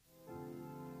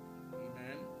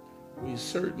We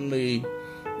certainly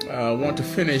want to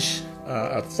finish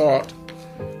a thought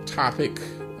topic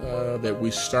that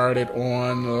we started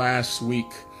on last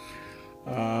week.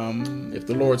 If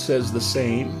the Lord says the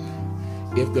same,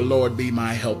 if the Lord be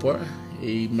my helper,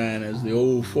 amen, as the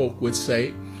old folk would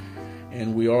say,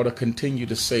 and we ought to continue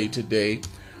to say today,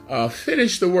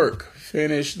 finish the work,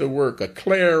 a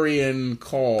clarion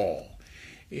call.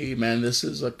 Amen. This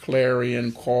is a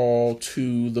clarion call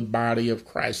to the body of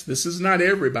Christ. This is not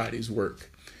everybody's work.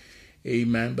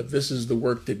 Amen. But this is the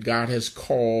work that God has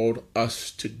called us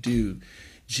to do.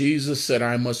 Jesus said,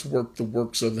 I must work the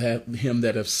works of him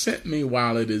that have sent me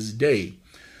while it is day.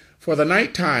 For the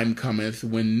nighttime cometh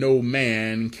when no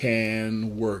man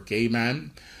can work.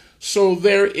 Amen. So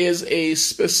there is a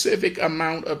specific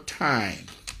amount of time,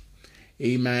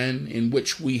 amen, in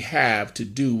which we have to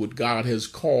do what God has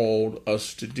called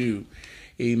us to do.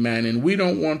 Amen. And we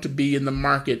don't want to be in the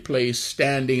marketplace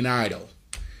standing idle.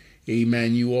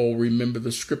 Amen. You all remember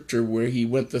the scripture where he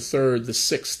went the third, the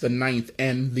sixth, the ninth,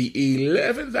 and the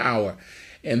 11th hour.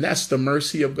 And that's the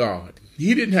mercy of God.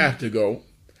 He didn't have to go.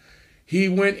 He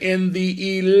went in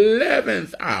the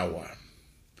 11th hour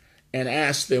and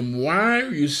asked them, why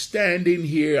are you standing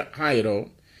here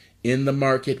idle in the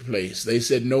marketplace? They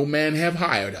said, no man have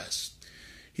hired us.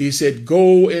 He said,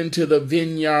 go into the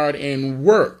vineyard and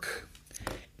work,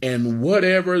 and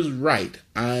whatever's right,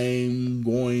 I'm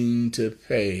going to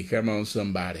pay. Come on,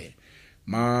 somebody.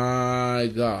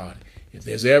 My God, if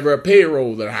there's ever a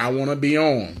payroll that I want to be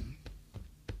on,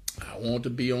 I want to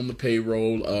be on the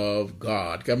payroll of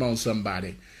God. Come on,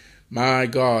 somebody. My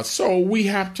God. So we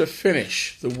have to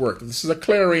finish the work. This is a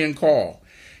clarion call.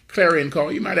 Clarion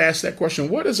call. You might ask that question.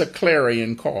 What is a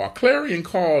clarion call? A clarion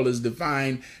call is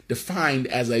defined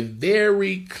as a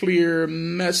very clear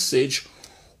message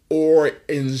or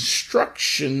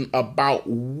instruction about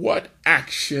what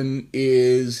action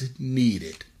is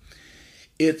needed.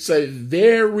 It's a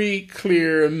very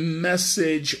clear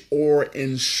message or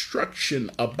instruction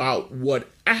about what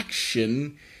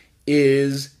action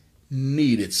is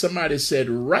needed. Somebody said,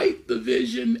 write the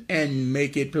vision and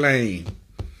make it plain.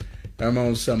 Come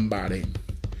on, somebody.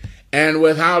 And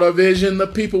without a vision, the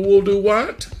people will do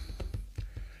what?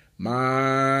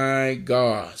 My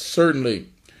God. Certainly,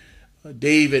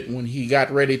 David, when he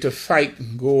got ready to fight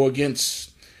and go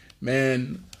against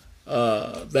man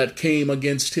that came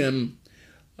against him,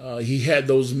 he had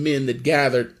those men that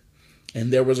gathered,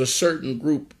 and there was a certain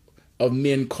group of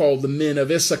men called the men of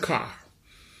Issachar.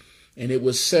 And it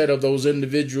was said of those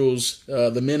individuals,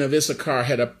 the men of Issachar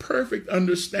had a perfect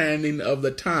understanding of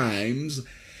the times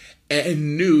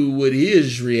and knew what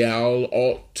Israel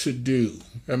ought to do.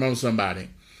 Come on, somebody.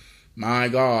 My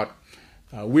God.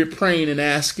 We're praying and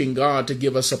asking God to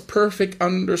give us a perfect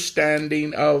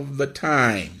understanding of the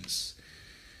times.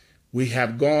 We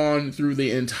have gone through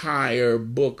the entire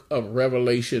book of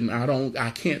Revelation. I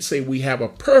can't say we have a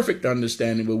perfect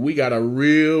understanding, but we got a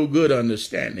real good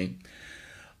understanding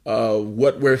of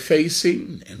what we're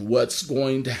facing and what's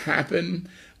going to happen,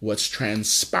 what's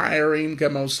transpiring,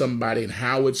 come on somebody, and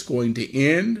how it's going to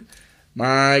end.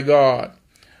 My God,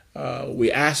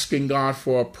 we're asking God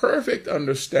for a perfect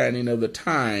understanding of the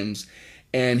times,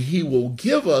 and he will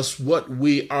give us what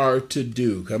we are to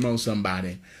do. Come on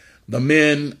somebody. The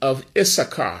men of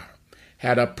Issachar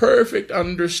had a perfect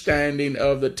understanding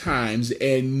of the times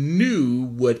and knew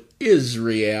what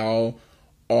Israel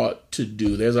ought to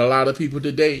do. There's a lot of people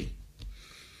today,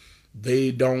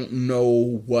 they don't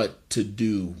know what to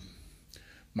do.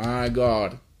 My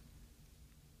God,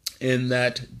 in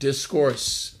that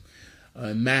discourse,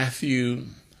 Matthew,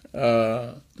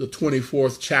 the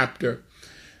 24th chapter,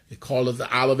 they call it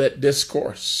the Olivet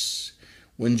Discourse.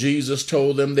 When Jesus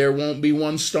told them there won't be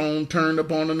one stone turned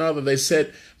upon another, they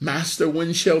said, Master,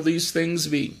 when shall these things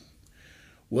be?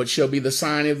 What shall be the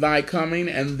sign of thy coming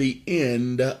and the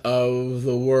end of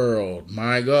the world?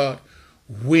 My God,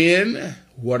 when?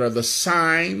 What are the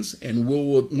signs? And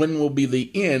when will be the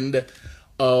end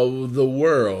of the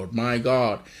world? My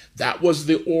God, that was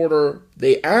the order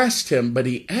they asked him, but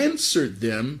he answered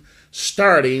them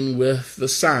starting with the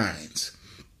signs.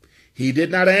 He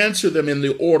did not answer them in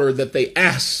the order that they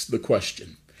asked the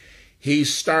question. He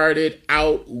started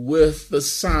out with the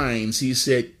signs. He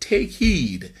said, take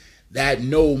heed that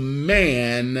no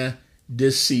man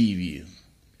deceive you.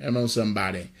 Come on,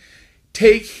 somebody.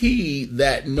 Take heed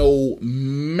that no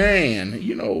man,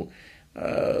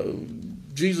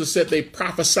 Jesus said they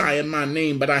prophesy in my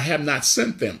name, but I have not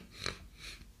sent them.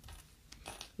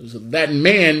 So that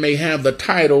man may have the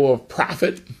title of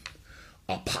prophet,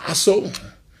 apostle,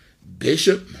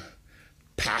 bishop,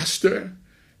 pastor,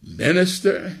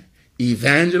 minister,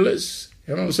 evangelist.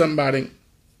 Come on, somebody.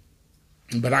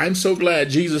 But I'm so glad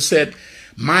Jesus said,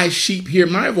 my sheep hear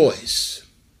my voice,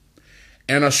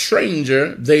 and a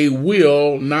stranger they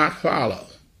will not follow.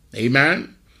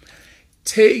 Amen.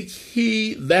 Take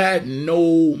heed that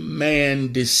no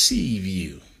man deceive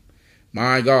you.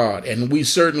 My God. And we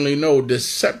certainly know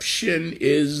deception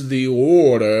is the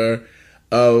order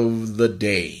of the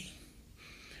day.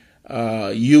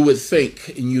 You would think,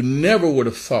 and you never would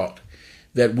have thought,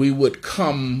 that we would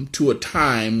come to a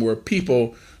time where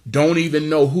people don't even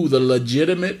know who the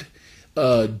legitimate,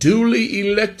 duly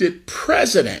elected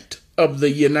president of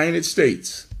the United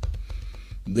States.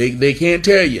 They can't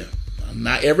tell you.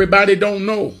 Not everybody don't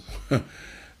know.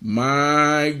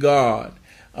 My God.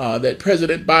 That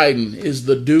President Biden is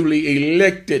the duly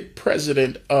elected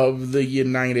president of the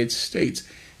United States.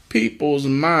 People's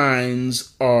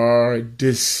minds are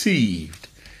deceived.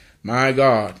 My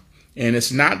God. And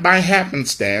it's not by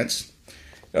happenstance.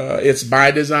 It's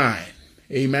by design.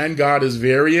 Amen. God is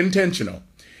very intentional.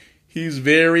 He's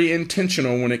very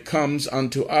intentional when it comes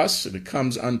unto us, and it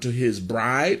comes unto his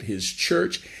bride, his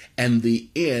church, and the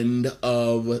end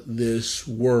of this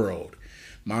world.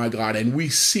 My God, and we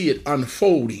see it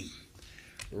unfolding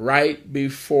right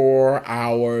before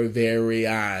our very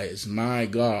eyes. My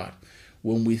God,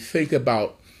 when we think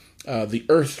about the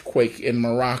earthquake in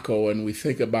Morocco, and we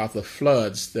think about the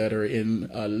floods that are in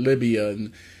Libya,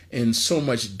 and so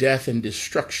much death and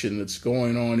destruction that's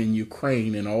going on in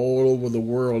Ukraine and all over the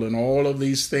world, and all of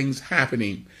these things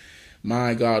happening,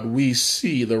 my God, we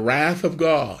see the wrath of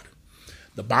God.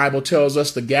 The Bible tells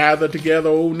us to gather together,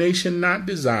 O nation not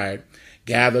desired,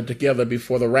 gather together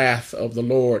before the wrath of the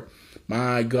Lord.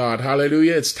 My God,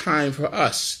 hallelujah. It's time for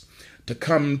us to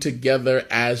come together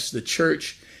as the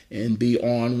church and be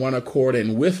on one accord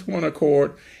and with one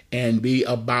accord and be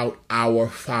about our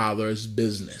Father's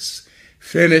business.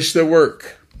 Finish the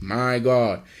work. My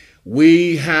God,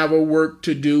 we have a work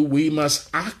to do. We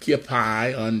must occupy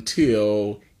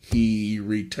until he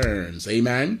returns.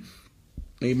 Amen.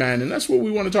 Amen. And that's what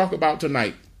we want to talk about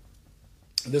tonight.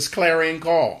 This clarion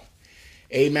call.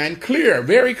 Amen. Clear,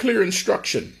 very clear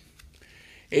instruction.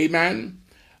 Amen.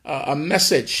 A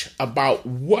message about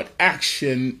what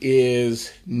action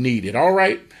is needed. All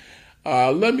right.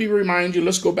 Let me remind you,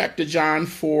 let's go back to John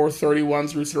 4:31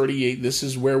 through 38. This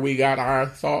is where we got our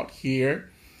thought here.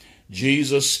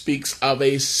 Jesus speaks of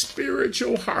a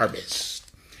spiritual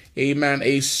harvest. Amen.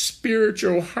 A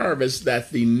spiritual harvest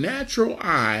that the natural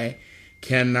eye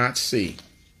cannot see.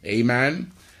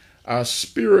 Amen. A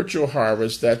spiritual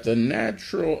harvest that the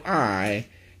natural eye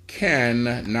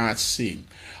cannot see.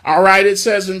 All right, it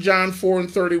says in John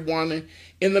 4:31,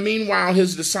 in the meanwhile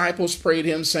his disciples prayed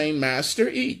him, saying, Master,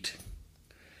 eat.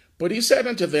 But he said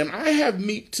unto them, I have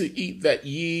meat to eat that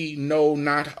ye know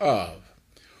not of.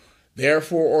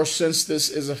 Therefore, or since this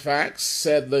is a fact,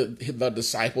 said the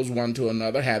disciples one to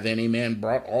another, hath any man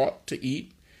brought aught to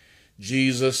eat?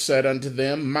 Jesus said unto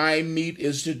them, my meat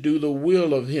is to do the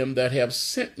will of him that hath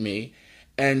sent me,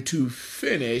 and to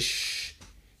finish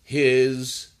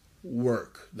his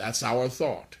work. That's our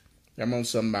thought. Come on,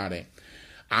 somebody.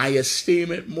 I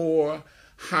esteem it more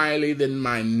highly than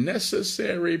my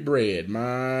necessary bread,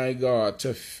 my God,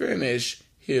 to finish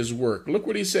his work. Look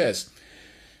what he says.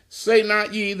 Say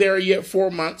not ye, there are yet 4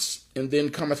 months, and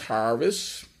then cometh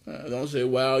harvest. Don't say,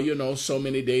 well, so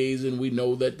many days, and we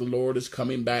know that the Lord is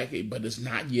coming back, but it's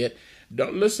not yet.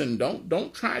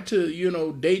 Don't try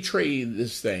to, day trade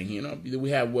this thing. We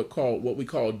have what we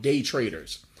call day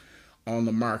traders on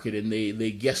the market, and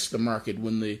they guess the market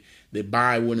when they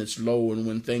buy when it's low, and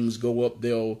when things go up,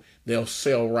 they'll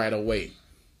sell right away.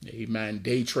 Amen.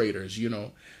 Day traders,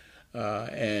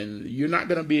 and you're not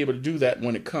going to be able to do that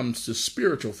when it comes to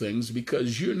spiritual things,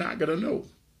 because you're not going to know.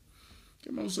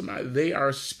 Come on, somebody. They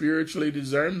are spiritually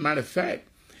discerned. Matter of fact,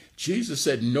 Jesus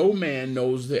said, no man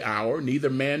knows the hour, neither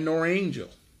man nor angel.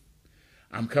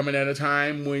 I'm coming at a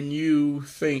time when you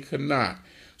think not.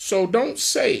 So don't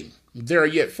say, there are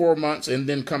yet 4 months, and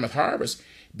then cometh harvest.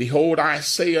 Behold, I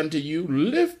say unto you,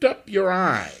 lift up your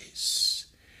eyes.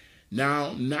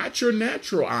 Now, not your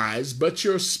natural eyes, but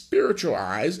your spiritual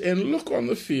eyes, and look on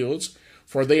the fields,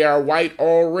 for they are white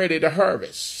already to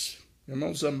harvest. Come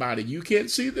on, somebody. You can't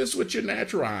see this with your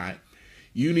natural eye.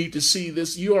 You need to see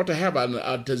this. You ought to have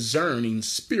a discerning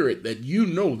spirit that you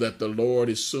know that the Lord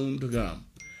is soon to come.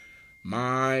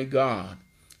 My God,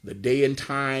 the day and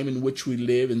time in which we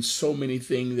live, and so many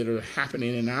things that are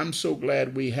happening, and I'm so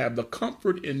glad we have the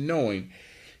comfort in knowing.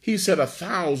 He said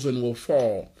 1,000 will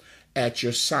fall at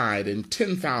your side, and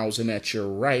 10,000 at your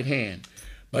right hand,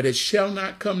 but it shall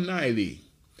not come nigh thee.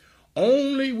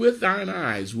 Only with thine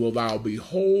eyes wilt thou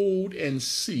behold and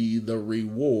see the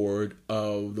reward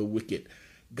of the wicked.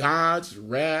 God's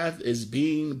wrath is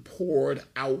being poured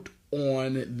out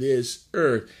on this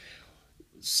earth.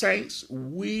 Saints,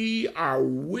 we are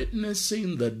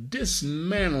witnessing the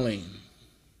dismantling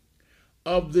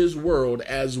of this world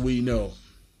as we know.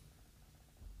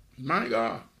 My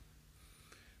God,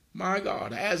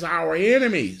 as our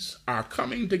enemies are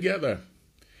coming together,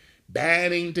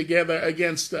 banding together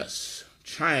against us,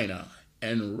 China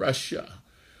and Russia,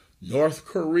 North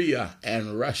Korea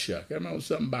and Russia, come on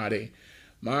somebody,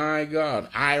 my God,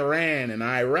 Iran and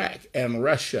Iraq and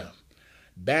Russia,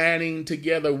 banding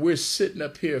together, we're sitting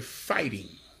up here fighting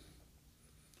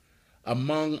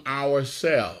among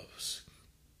ourselves.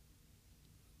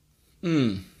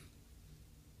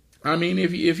 I mean,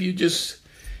 if you just,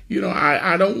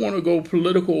 I don't want to go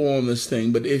political on this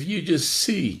thing, but if you just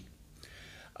see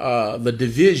the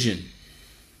division,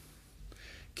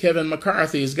 Kevin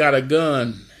McCarthy's got a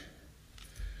gun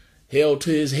held to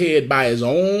his head by his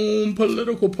own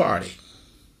political party.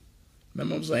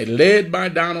 Remember what I'm saying? Led by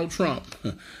Donald Trump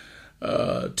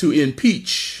to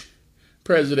impeach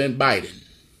President Biden.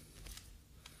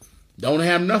 Don't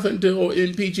have nothing to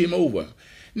impeach him over.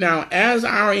 Now, as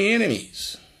our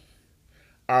enemies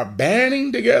are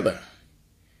banding together,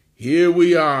 here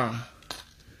we are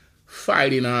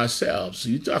fighting ourselves.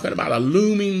 You're talking about a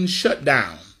looming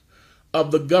shutdown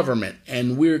of the government,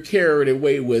 and we're carried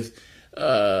away with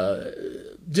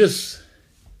just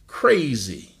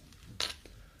crazy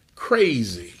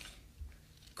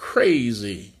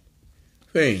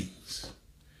things.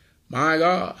 My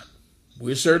God,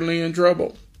 we're certainly in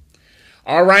trouble.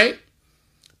 All right,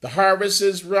 the harvest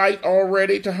is right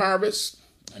already to harvest,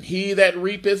 and he that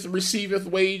reapeth receiveth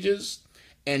wages,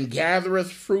 and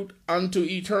gathereth fruit unto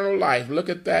eternal life. Look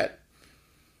at that.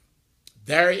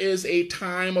 There is a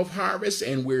time of harvest,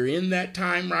 and we're in that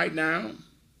time right now.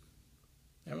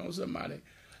 Come on, somebody.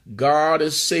 God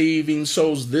is saving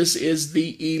souls. This is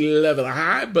the 11th.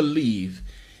 I believe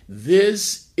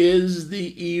this is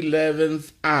the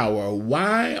 11th hour.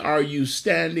 Why are you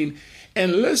standing?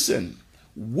 And listen,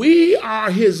 we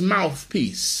are his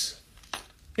mouthpiece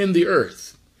in the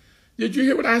earth. Did you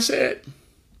hear what I said?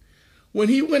 When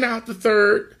he went out the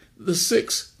 3rd, the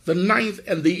 6th, the 9th,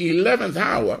 and the 11th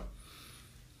hour,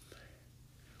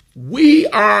 we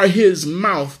are his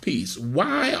mouthpiece.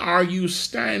 Why are you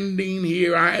standing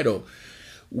here idle?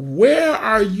 Where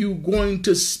are you going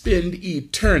to spend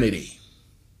eternity?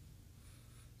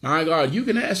 My God, you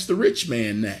can ask the rich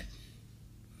man that.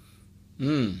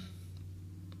 The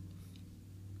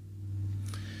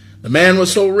man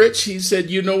was so rich, he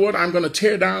said, you know what? I'm going to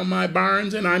tear down my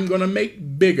barns and I'm going to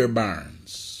make bigger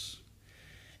barns.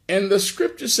 And the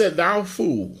scripture said, thou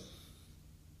fool,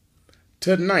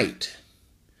 tonight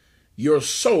your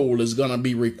soul is going to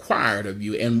be required of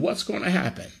you. And what's going to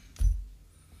happen?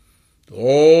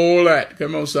 All that,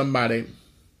 come on somebody,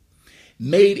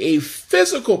 made a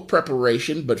physical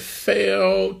preparation but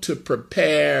failed to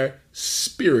prepare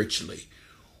spiritually.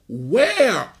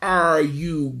 Where are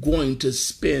you going to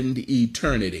spend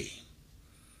eternity?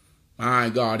 My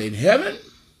God, in heaven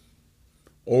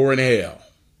or in hell?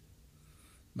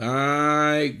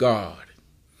 My God.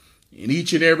 In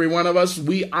each and every one of us,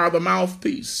 we are the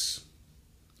mouthpiece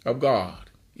of God.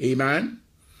 Amen.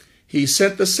 He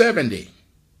sent the 70.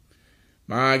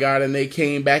 My God, and they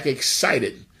came back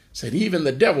excited. Said, even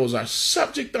the devils are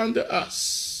subject unto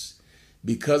us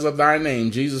because of thy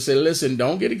name. Jesus said, listen,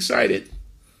 don't get excited.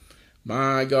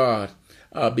 My God,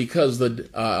 because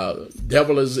the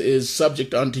devil is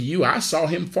subject unto you. I saw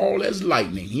him fall as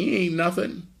lightning. He ain't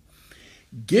nothing.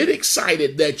 Get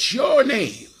excited that your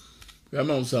name, come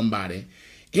on somebody,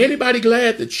 anybody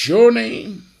glad that your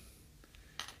name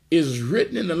is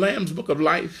written in the Lamb's Book of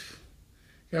Life?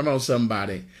 Come on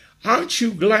somebody. Aren't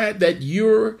you glad that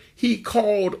he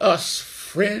called us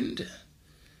friend?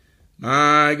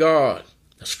 My God.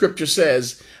 The scripture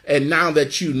says, and now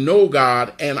that you know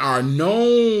God and are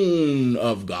known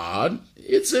of God,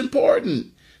 it's important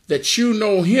that you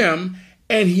know him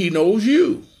and he knows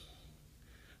you.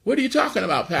 What are you talking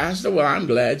about, Pastor? Well, I'm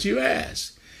glad you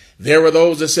asked. There were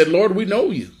those that said, Lord, we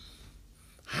know you.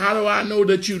 How do I know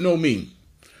that you know me?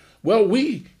 Well,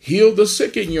 we healed the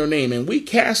sick in your name and we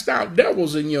cast out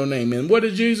devils in your name. And what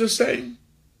did Jesus say?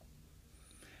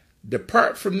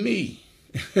 Depart from me.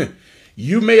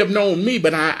 You may have known me,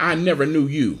 but I never knew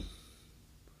you.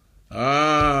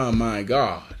 Ah, my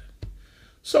God.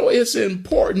 So it's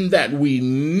important that we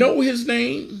know his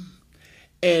name,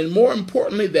 and more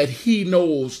importantly, that he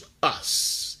knows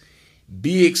us.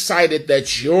 Be excited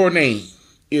that your name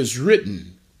is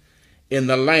written in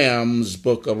the Lamb's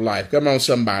Book of Life. Come on,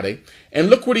 somebody. And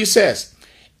look what he says.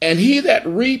 And he that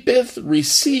reapeth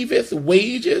receiveth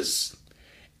wages,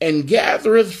 and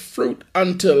gathereth fruit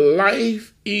unto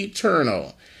life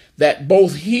eternal, that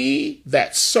both he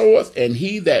that soweth and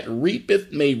he that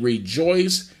reapeth may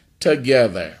rejoice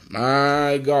together.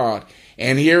 My God.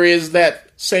 And here is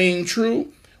that saying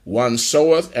true. One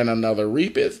soweth and another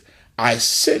reapeth. I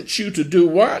sent you to do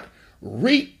what?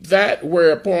 Reap that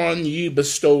whereupon ye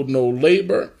bestowed no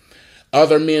labor.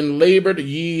 Other men labored,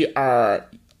 ye are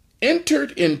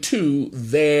entered into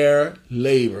their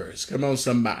labors. Come on,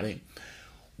 somebody.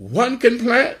 One can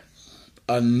plant,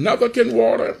 another can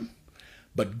water,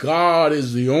 but God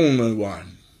is the only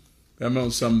one. Come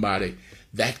on, somebody,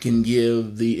 that can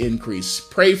give the increase.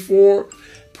 Pray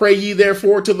ye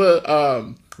therefore to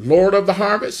the Lord of the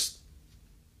harvest,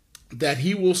 that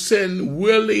he will send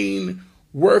willing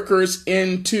workers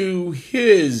into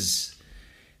his.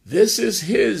 This is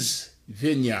his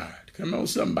vineyard. Come on,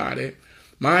 somebody.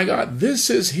 My God, this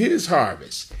is his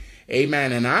harvest.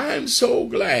 Amen. And I'm so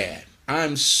glad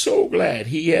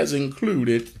he has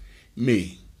included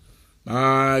me.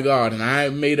 My God, and I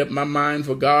have made up my mind,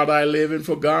 for God I live and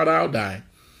for God I'll die.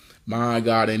 My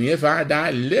God, and if I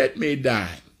die, let me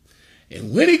die.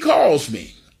 And when he calls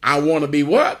me, I want to be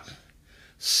what?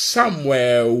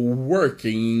 Somewhere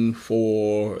working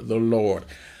for the Lord.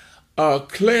 A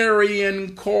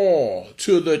clarion call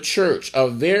to the church, a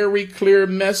very clear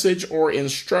message or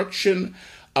instruction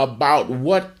about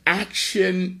what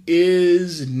action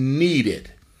is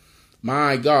needed.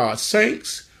 My God,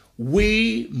 saints,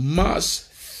 we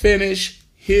must finish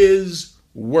his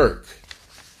work.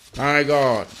 My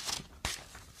God,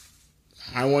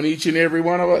 I want each and every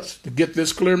one of us to get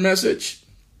this clear message.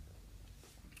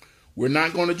 We're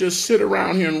not going to just sit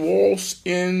around here and waltz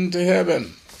into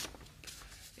heaven.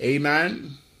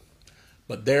 Amen.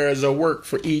 But there is a work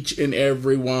for each and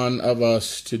every one of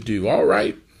us to do. All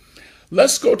right.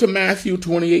 Let's go to Matthew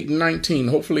 28:19.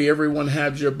 Hopefully everyone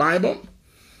has your Bible.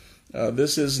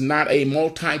 This is not a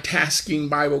multitasking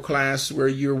Bible class where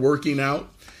you're working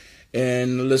out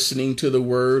and listening to the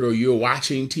word, or you're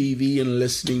watching TV and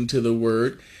listening to the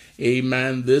word.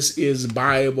 Amen. This is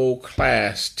Bible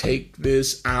class. Take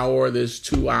this hour, this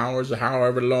 2 hours, or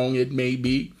however long it may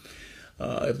be,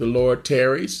 if the Lord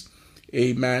tarries.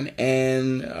 Amen.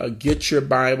 And get your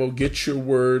Bible, get your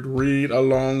word, read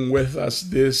along with us.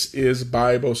 This is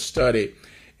Bible study.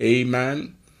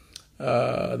 Amen.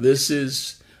 This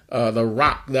is the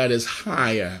rock that is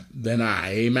higher than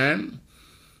I. Amen.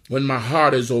 When my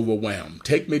heart is overwhelmed,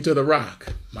 take me to the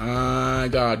rock. My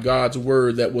God, God's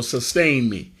word that will sustain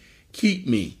me, keep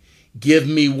me, give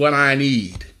me what I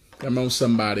need. Come on,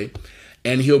 somebody.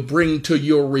 And he'll bring to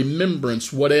your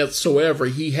remembrance whatsoever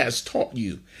he has taught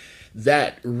you.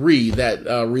 That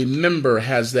remember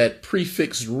has that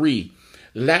prefix re,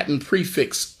 Latin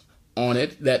prefix on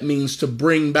it that means to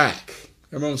bring back.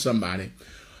 Come on, somebody.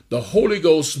 The Holy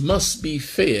Ghost must be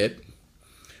fed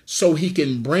so he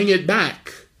can bring it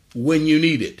back when you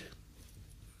need it.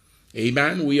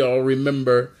 Amen. We all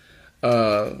remember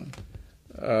Elder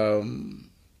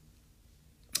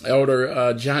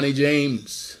Johnny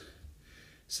James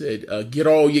said, get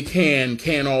all you can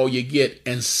all you get,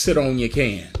 and sit on your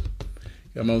can.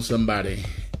 Come on, somebody.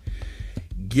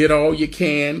 Get all you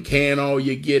can all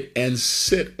you get, and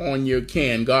sit on your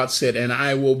can. God said, and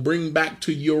I will bring back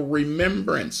to your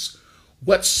remembrance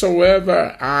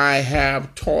whatsoever I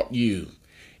have taught you.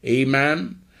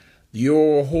 Amen.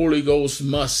 Your Holy Ghost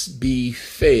must be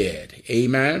fed.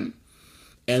 Amen.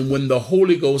 And when the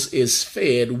Holy Ghost is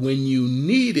fed, when you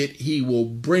need it, he will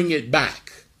bring it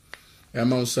back.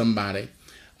 Come on, somebody.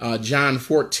 John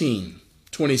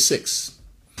 14:26.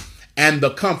 And the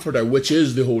Comforter, which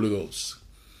is the Holy Ghost.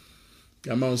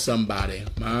 Come on, somebody.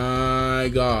 My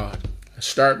God.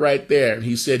 Start right there.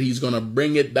 He said he's going to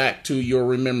bring it back to your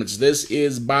remembrance. This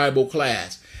is Bible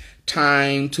class.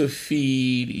 Time to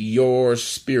feed your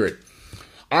spirit.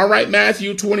 All right,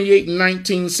 Matthew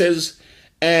 28:19 says,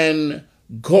 and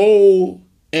go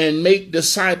and make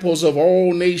disciples of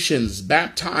all nations,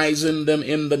 baptizing them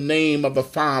in the name of the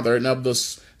Father and of the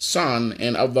Son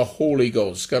and of the Holy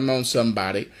Ghost. Come on,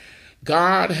 somebody.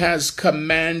 God has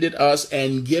commanded us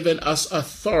and given us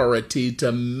authority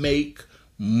to make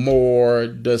more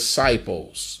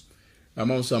disciples.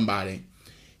 Come on, somebody.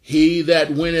 He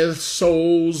that winneth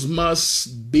souls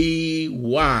must be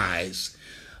wise.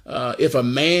 If a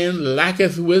man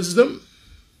lacketh wisdom,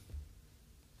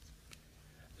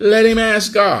 let him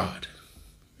ask God.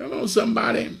 Come on,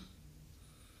 somebody.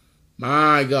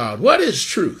 My God, what is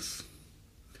truth?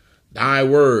 Thy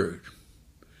word.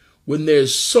 When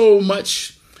there's so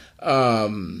much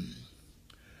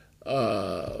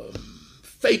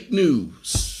fake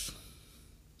news,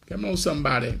 come on,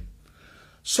 somebody.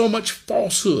 so much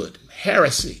falsehood,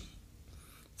 heresy,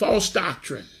 false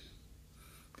doctrine.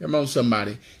 Come on,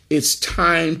 somebody. It's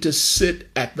time to sit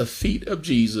at the feet of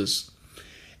Jesus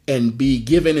and be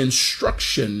given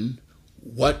instruction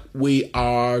what we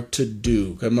are to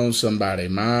do. Come on, somebody.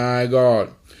 My God.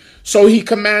 So he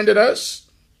commanded us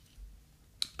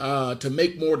to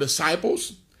make more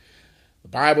disciples. The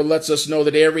Bible lets us know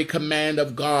that every command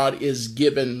of God is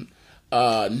given,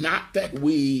 not that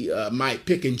we might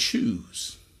pick and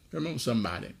choose. Come on,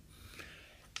 somebody.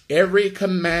 Every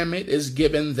commandment is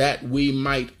given that we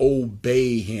might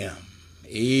obey him.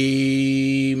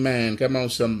 Amen. Come on,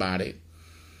 somebody.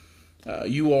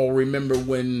 You all remember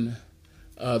when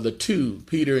the two,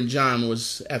 Peter and John,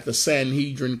 was at the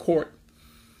Sanhedrin court,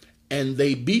 and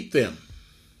they beat them.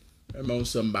 Come on,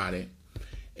 somebody.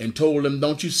 And told them,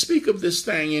 don't you speak of this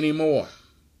thing anymore.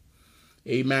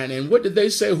 Amen. And what did they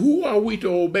say? Who are we to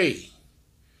obey?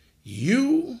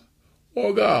 You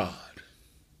or God?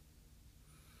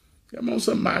 Come on,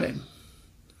 somebody.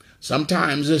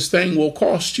 Sometimes this thing will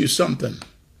cost you something.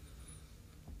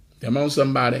 Come on,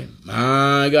 somebody.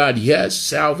 My God, yes,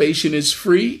 salvation is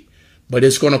free, but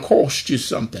it's going to cost you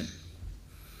something.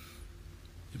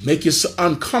 Make you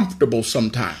uncomfortable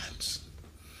sometimes.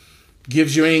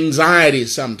 Gives you anxiety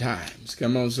sometimes.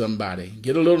 Come on, somebody.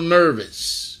 Get a little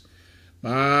nervous.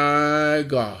 My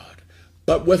God.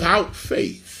 But without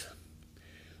faith,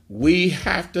 we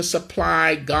have to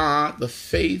supply God the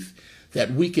faith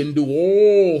that we can do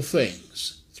all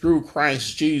things through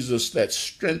Christ Jesus that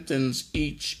strengthens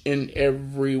each and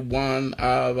every one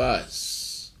of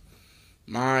us.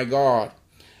 My God.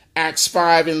 Acts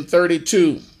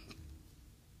 5:32.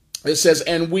 It says,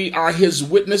 and we are his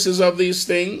witnesses of these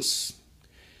things,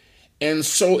 and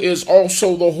so is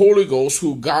also the Holy Ghost,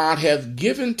 who God hath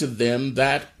given to them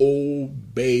that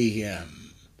obey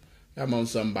him. Come on,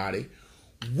 somebody.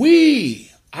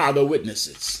 We are the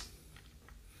witnesses.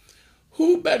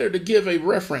 Who better to give a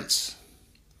reference?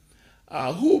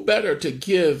 Who better to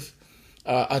give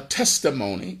a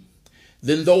testimony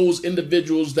than those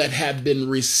individuals that have been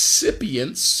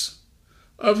recipients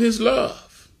of his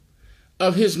love,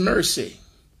 of his mercy?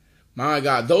 My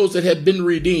God, those that have been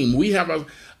redeemed. We have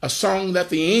a song that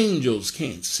the angels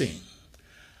can't sing.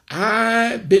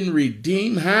 I've been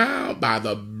redeemed, how? By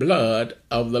the blood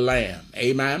of the Lamb.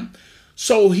 Amen.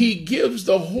 So he gives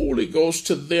the Holy Ghost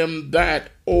to them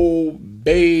that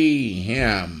obey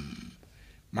him.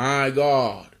 My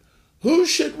God, who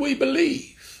should we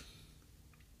believe?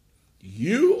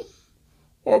 You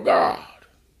or God?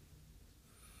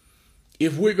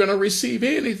 If we're going to receive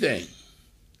anything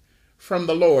from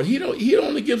the Lord, he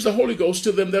only gives the Holy Ghost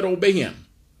to them that obey him.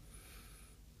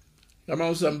 Come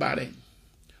on, somebody.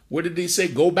 What did he say?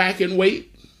 Go back and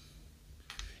wait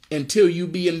until you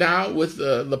be endowed with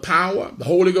the power, the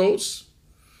Holy Ghost.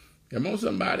 Come on,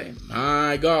 somebody.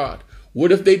 My God.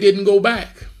 What if they didn't go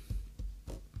back?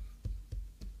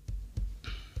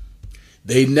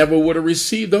 They never would have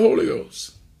received the Holy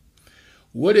Ghost.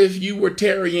 What if you were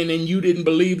tarrying and you didn't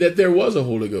believe that there was a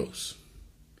Holy Ghost?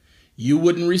 You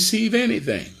wouldn't receive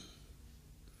anything.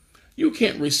 You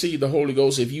can't receive the Holy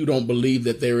Ghost if you don't believe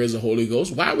that there is a Holy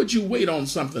Ghost. Why would you wait on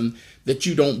something that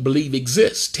you don't believe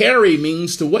exists? Tarry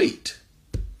means to wait.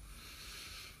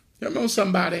 Come on,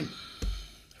 somebody.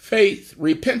 Faith,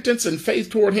 repentance, and faith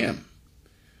toward him.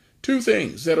 Two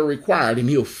things that are required, and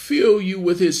he'll fill you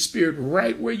with his spirit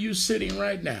right where you're sitting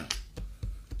right now.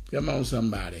 Come on,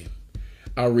 somebody.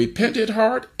 A repentant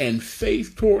heart and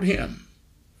faith toward him.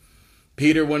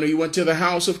 Peter, when he went to the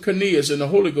house of Cornelius and the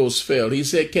Holy Ghost fell, he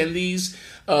said, can these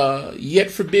yet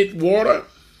forbid water?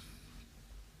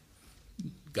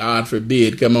 God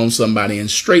forbid. Come on, somebody. And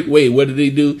straightway, what did he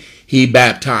do? He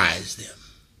baptized them.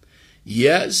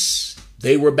 Yes,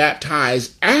 they were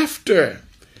baptized after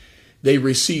they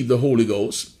received the Holy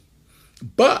Ghost.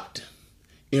 But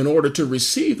in order to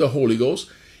receive the Holy Ghost,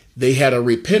 they had a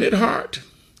repentant heart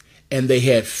and they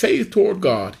had faith toward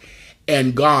God.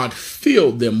 And God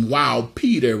filled them while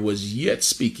Peter was yet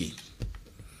speaking.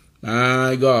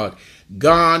 My God.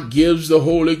 God gives the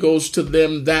Holy Ghost to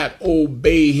them that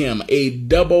obey him. A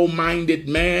double-minded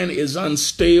man is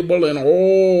unstable in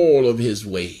all of his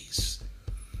ways,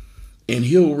 and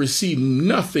he'll receive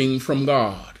nothing from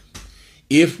God.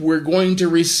 If we're going to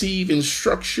receive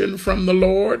instruction from the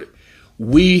Lord,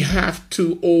 we have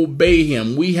to obey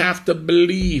him. We have to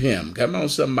believe him. Come on,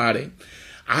 somebody.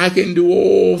 I can do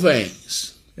all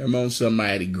things. Come on,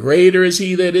 somebody. Greater is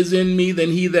he that is in me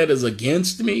than he that is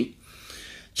against me.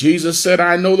 Jesus said,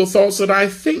 I know the thoughts that I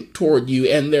think toward you,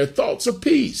 and they're thoughts of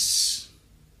peace.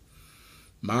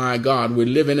 My God, we're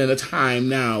living in a time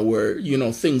now where,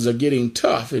 things are getting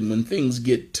tough. And when things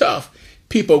get tough,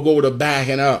 people go to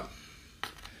backing up.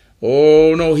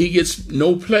 Oh, no, he gets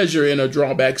no pleasure in a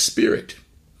drawback spirit.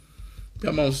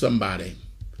 Come on, somebody.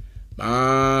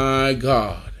 My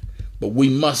God. But we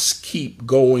must keep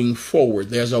going forward.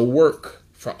 There's a work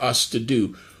for us to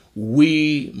do.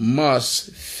 We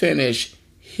must finish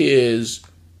his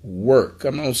work.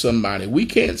 Come on, somebody. We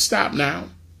can't stop now.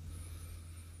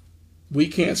 We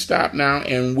can't stop now,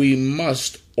 and we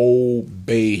must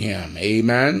obey him.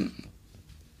 Amen.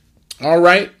 All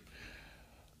right.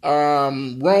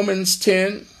 Romans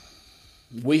 10.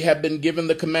 We have been given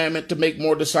the commandment to make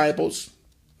more disciples.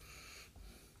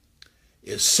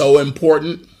 It's so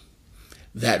important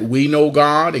that we know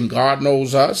God and God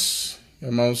knows us.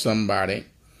 Come on, somebody.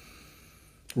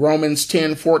 Romans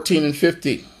 10, 14 and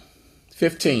 15.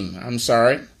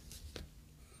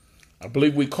 I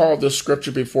believe we called this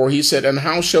scripture before. He said, and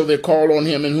how shall they call on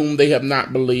him in whom they have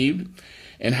not believed?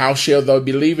 And how shall they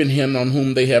believe in him on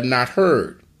whom they have not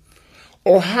heard?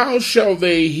 Or how shall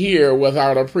they hear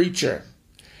without a preacher?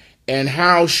 And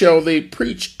how shall they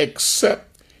preach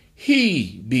except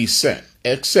he be sent,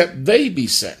 except they be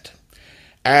sent?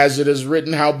 As it is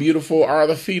written, how beautiful are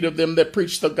the feet of them that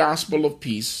preach the gospel of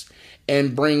peace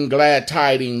and bring glad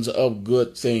tidings of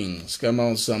good things. Come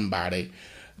on, somebody.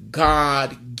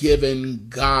 God-given,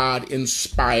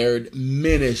 God-inspired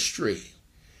ministry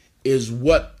is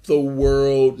what the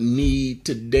world need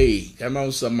today. Come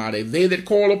on, somebody. They that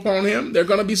call upon him, they're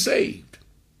going to be saved.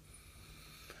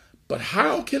 But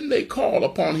how can they call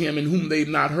upon him in whom they've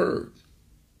not heard?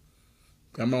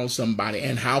 Come on, somebody.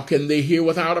 And how can they hear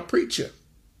without a preacher?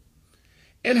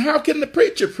 And how can the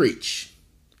preacher preach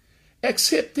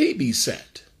except he be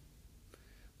sent?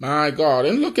 My God.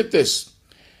 And look at this.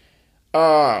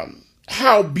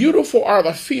 How beautiful are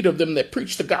the feet of them that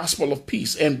preach the gospel of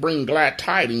peace and bring glad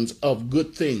tidings of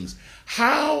good things.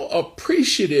 How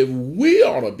appreciative we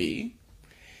ought to be,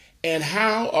 and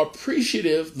how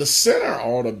appreciative the sinner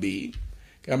ought to be.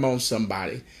 Come on,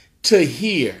 somebody. To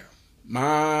hear,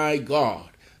 my God,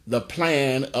 the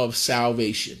plan of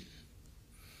salvation.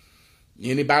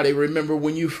 Anybody remember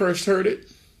when you first heard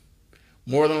it?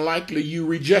 More than likely you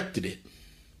rejected it.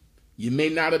 You may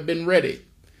not have been ready.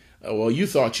 Well, you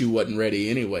thought you wasn't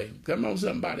ready anyway. Come on,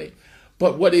 somebody.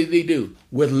 But what did he do?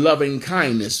 With loving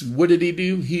kindness, what did he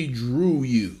do? He drew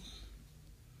you.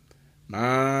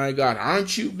 My God,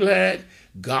 aren't you glad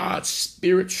God's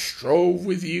Spirit strove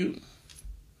with you?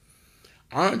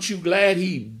 Aren't you glad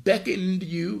he beckoned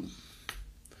you?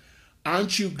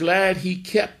 Aren't you glad he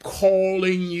kept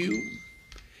calling you?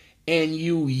 And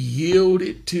you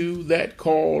yielded to that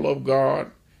call of God?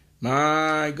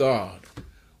 My God.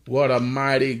 What a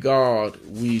mighty God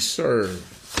we serve.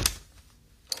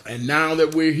 And now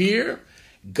that we're here,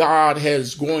 God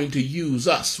is going to use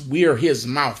us. We're his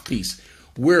mouthpiece.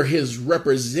 We're his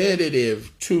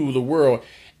representative to the world.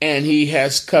 And he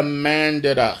has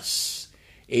commanded us,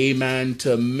 amen,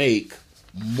 to make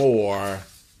more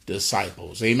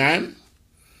disciples. Amen.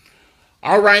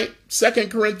 All right. 2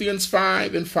 Corinthians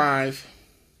 5 and 5.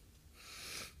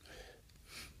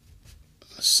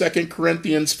 2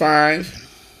 Corinthians 5.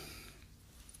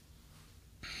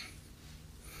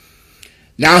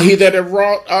 Now he that hath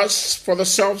wrought us for the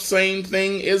selfsame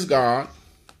thing is God,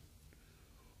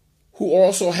 who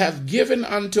also hath given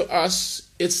unto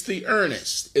us, it's the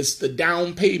earnest, it's the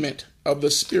down payment of the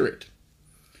Spirit.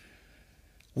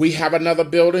 We have another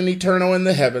building eternal in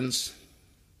the heavens.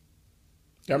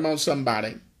 Come on,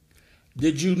 somebody.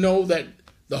 Did you know that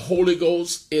the Holy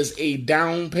Ghost is a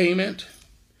down payment?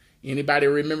 Anybody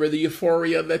remember the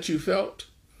euphoria that you felt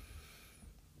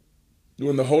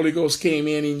when the Holy Ghost came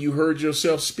in and you heard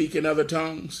yourself speak in other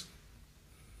tongues?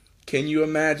 Can you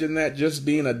imagine that just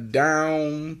being a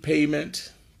down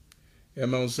payment?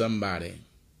 Come on, somebody.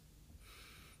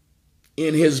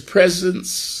 In his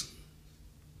presence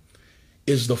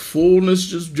is the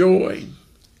fullness of joy,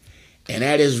 and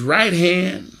at his right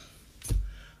hand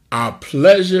are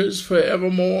pleasures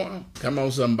forevermore. Come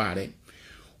on, somebody.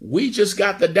 We just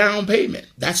got the down payment.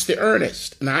 That's the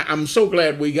earnest. And I'm so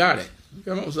glad we got it.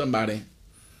 Come on, somebody.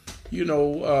 You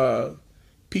know,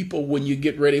 people, when you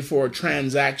get ready for a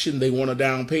transaction, they want a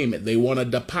down payment. They want a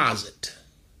deposit.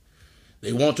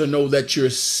 They want to know that you're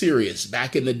serious.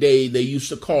 Back in the day, they used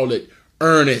to call it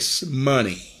earnest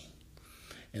money.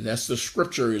 And that's the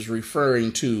scripture is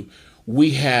referring to.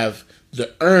 We have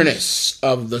the earnest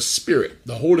of the Spirit.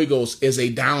 The Holy Ghost is a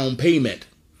down payment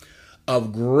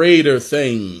of greater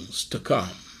things to come.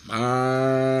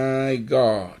 My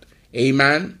God.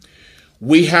 Amen.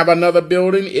 We have another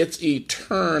building. It's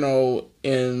eternal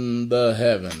in the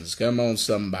heavens. Come on,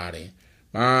 somebody.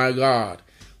 My God.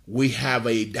 We have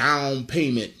a down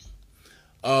payment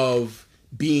of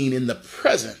being in the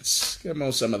presence. Come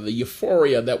on, some of the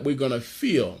euphoria that we're going to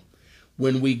feel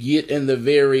when we get in the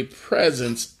very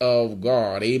presence of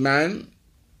God. Amen.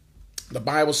 The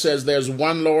Bible says there's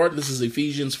one Lord. This is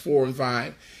Ephesians 4 and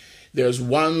 5. There's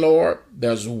one Lord,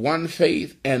 there's one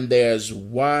faith, and there's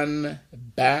one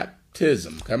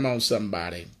baptism. Come on,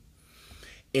 somebody.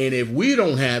 And if we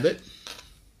don't have it,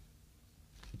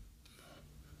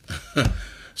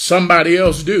 somebody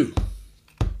else do.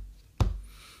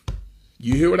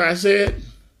 You hear what I said?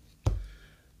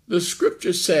 The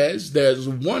scripture says there's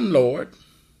one Lord,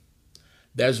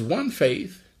 there's one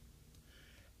faith,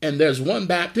 and there's one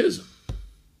baptism.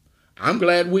 I'm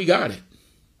glad we got it.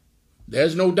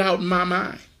 There's no doubt in my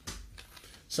mind.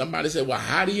 Somebody said, well,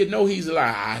 how do you know he's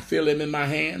alive? I feel him in my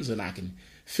hands and I can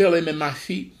feel him in my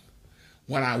feet.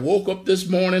 When I woke up this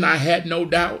morning, I had no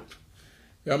doubt.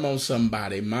 Come on,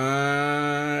 somebody.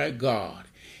 My God.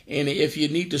 And if you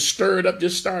need to stir it up,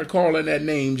 just start calling that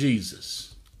name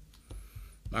Jesus.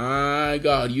 My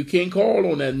God, you can't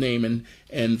call on that name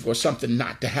and for something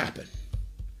not to happen.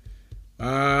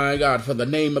 My God, for the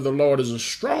name of the Lord is a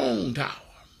strong tower.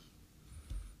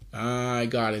 My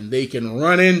God, and they can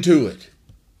run into it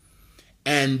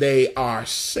and they are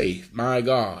safe. My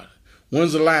God,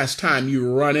 when's the last time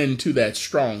you run into that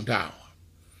strong tower?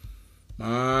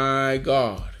 My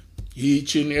God,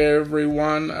 each and every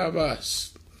one of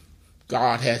us,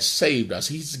 God has saved us.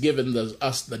 He's given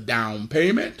us the down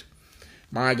payment.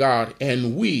 My God,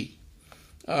 and we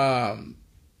are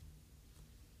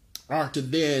to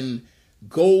then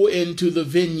go into the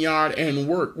vineyard and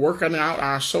working out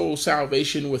our soul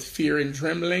salvation with fear and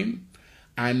trembling.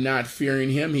 I'm not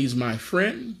fearing him. He's my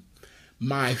friend.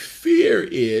 My fear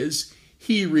is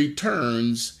he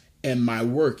returns and my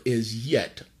work is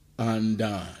yet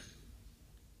undone.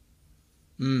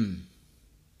 Come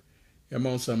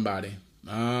on, somebody.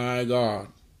 My God.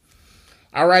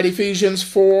 All right, Ephesians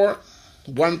 4,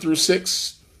 1 through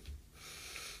 6.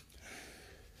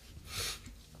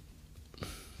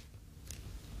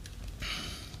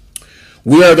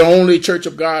 We are the only church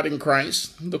of God in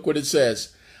Christ. Look what it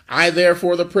says. I,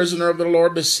 therefore, the prisoner of the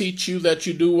Lord, beseech you that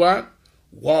you do what?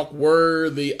 Walk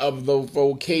worthy of the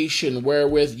vocation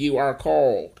wherewith you are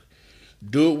called.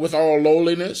 Do it with all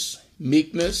lowliness,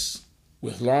 meekness,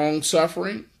 with long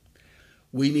suffering.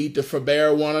 We need to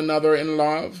forbear one another in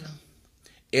love,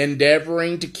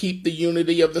 endeavoring to keep the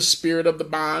unity of the Spirit of the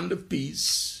bond of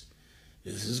peace.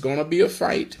 This is going to be a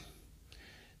fight.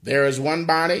 There is one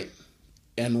body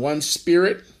and one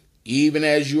Spirit, even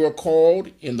as you are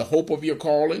called in the hope of your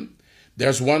calling.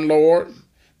 There's one Lord,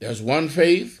 there's one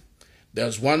faith,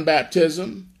 there's one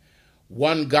baptism,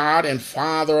 one God and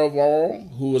Father of all,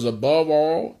 who is above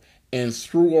all and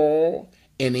through all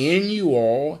and in you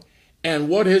all. And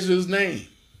what is his name?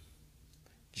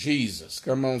 Jesus.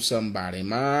 Come on, somebody.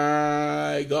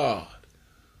 My God.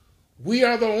 We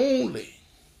are the only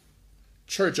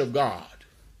church of God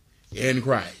in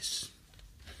Christ.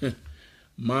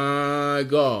 My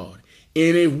God.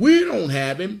 And if we don't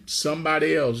have him,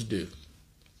 somebody else do.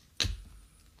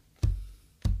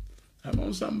 Come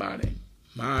on, somebody.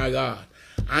 My God.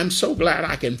 I'm so glad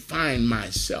I can find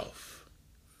myself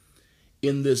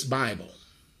in this Bible.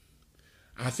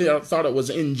 I thought it was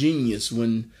ingenious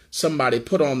when somebody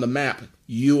put on the map,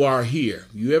 you are here.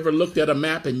 You ever looked at a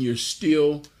map and you're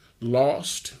still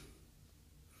lost?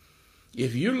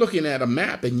 If you're looking at a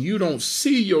map and you don't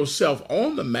see yourself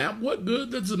on the map, what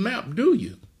good does the map do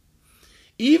you?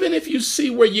 Even if you see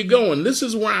where you're going, this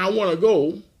is where I want to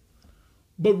go,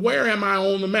 but where am I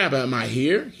on the map? Am I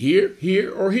here, here,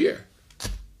 here, or here?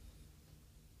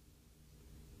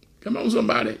 Come on,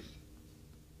 somebody.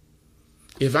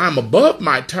 If I'm above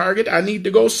my target, I need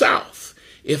to go south.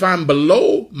 If I'm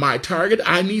below my target,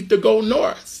 I need to go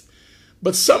north.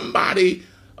 But somebody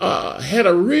had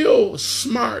a real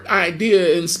smart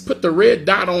idea and put the red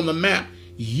dot on the map.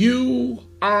 You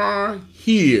are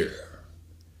here.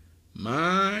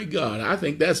 My God, I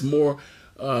think that's more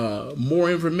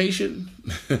information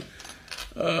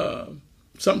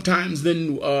sometimes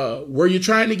than where you're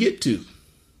trying to get to.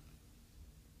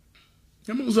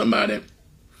 Come on, somebody.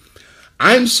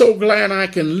 I'm so glad I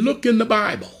can look in the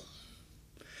Bible.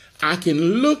 I can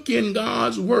look in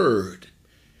God's word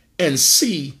and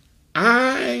see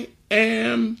I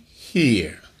am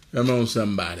here. Come on,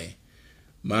 somebody.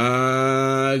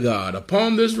 My God,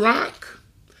 upon this rock,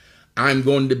 I'm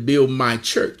going to build my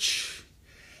church,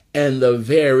 and the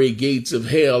very gates of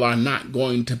hell are not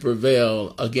going to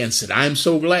prevail against it. I'm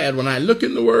so glad when I look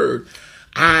in the word,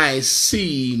 I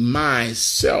see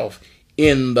myself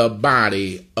in the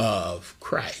body of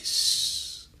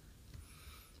Christ.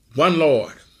 One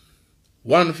Lord,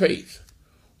 one faith,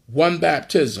 one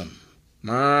baptism.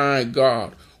 My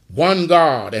God. One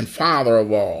God and Father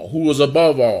of all, who is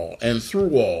above all and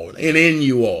through all and in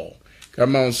you all.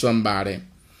 Come on, somebody.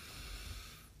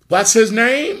 What's his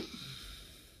name?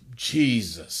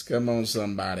 Jesus. Come on,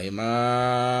 somebody.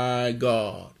 My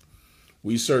God.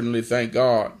 We certainly thank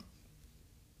God.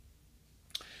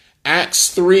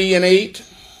 Acts 3:8.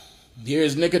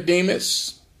 Here's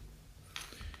Nicodemus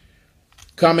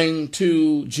coming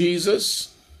to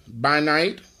Jesus by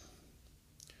night.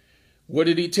 What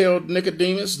did he tell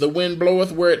Nicodemus? The wind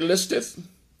bloweth where it listeth.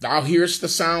 Thou hearest the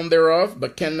sound thereof,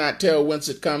 but cannot tell whence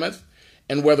it cometh,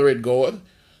 and whither it goeth.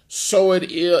 So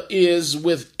it is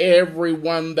with every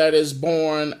one that is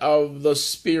born of the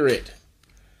Spirit.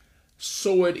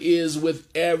 So it is with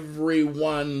every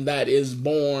one that is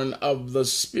born of the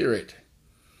Spirit.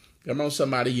 Come on,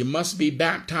 somebody. You must be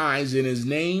baptized in his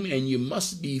name, and you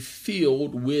must be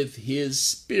filled with his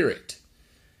Spirit.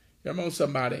 Come on,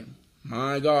 somebody.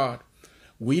 My God.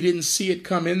 We didn't see it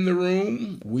come in the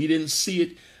room. We didn't see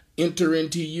it enter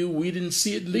into you. We didn't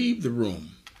see it leave the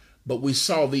room. But we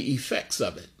saw the effects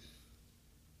of it.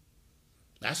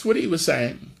 That's what he was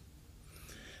saying.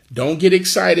 Don't get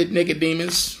excited,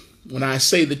 Nicodemus, when I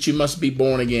say that you must be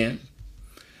born again.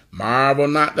 Marvel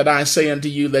not that I say unto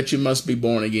you that you must be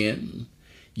born again.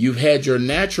 You've had your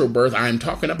natural birth. I'm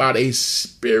talking about a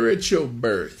spiritual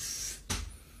birth.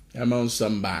 Come on,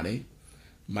 somebody.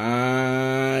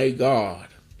 My God.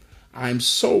 I'm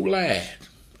so glad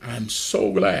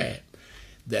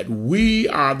that we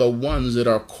are the ones that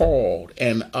are called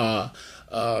and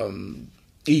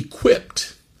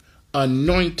equipped,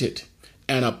 anointed,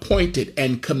 and appointed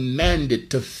and commanded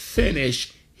to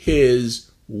finish his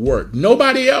work.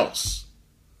 Nobody else.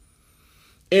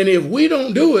 And if we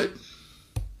don't do it,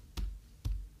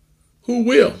 who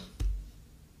will?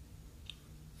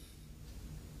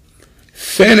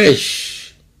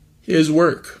 Finish his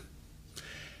work.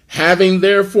 Having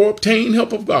therefore obtained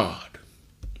help of God.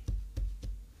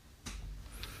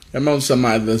 Come on,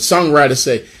 somebody. The songwriter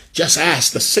say, just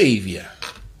ask the Savior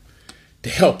to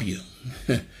help you.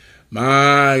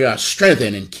 My God,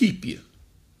 strengthen and keep you.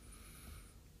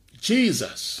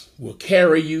 Jesus will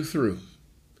carry you through.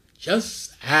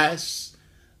 Just ask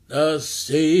the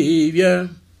Savior.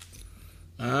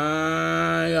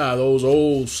 My God, those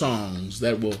old songs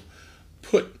that will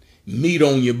put meat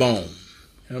on your bone.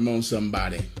 Come on,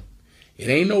 somebody. It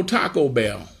ain't no Taco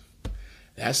Bell.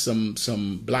 That's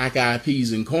some black eyed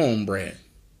peas and cornbread.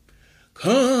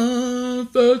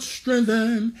 Comfort,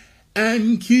 strengthen,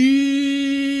 and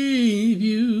keep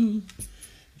you.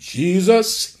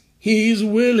 Jesus, he's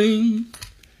willing.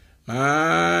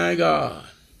 My God.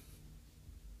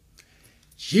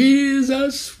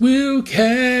 Jesus will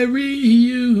carry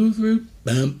you through.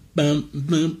 Bum, bum,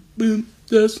 bum, bum,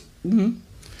 just,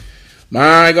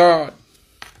 My God.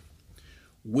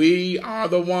 We are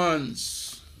the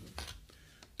ones.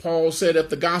 Paul said, if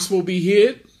the gospel be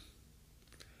hid,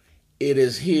 it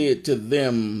is hid to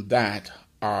them that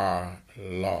are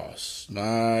lost.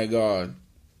 My God.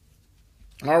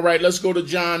 All right, let's go to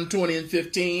John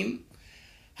 20:15.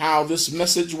 How this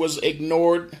message was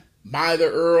ignored by the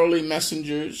early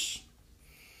messengers.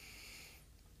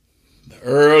 The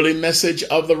early message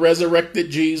of the resurrected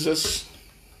Jesus.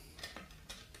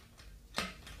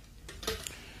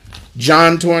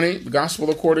 John 20, the gospel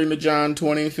according to John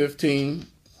 20:15.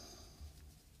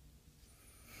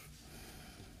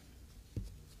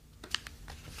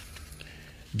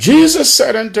 Jesus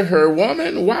said unto her,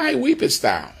 Woman, why weepest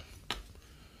thou?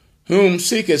 Whom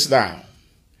seekest thou?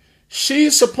 She,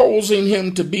 supposing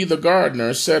him to be the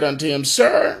gardener, said unto him,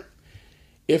 Sir,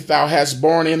 if thou hast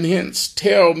borne him hence,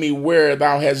 tell me where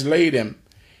thou hast laid him,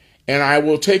 and I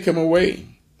will take him away.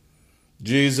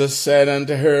 Jesus said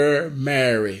unto her,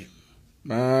 Mary.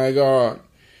 My God.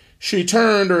 She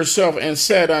turned herself and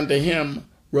said unto him,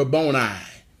 Rabboni,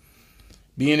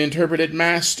 being interpreted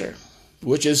master,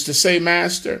 which is to say,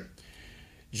 master.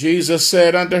 Jesus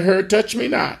said unto her, Touch me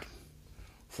not,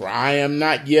 for I am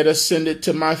not yet ascended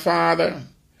to my Father,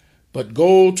 but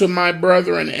go to my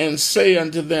brethren and say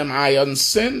unto them, I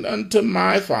ascend unto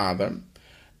my Father,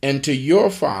 and to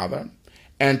your Father,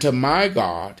 and to my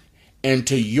God, and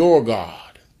to your God.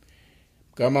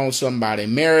 Come on, somebody.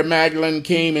 Mary Magdalene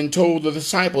came and told the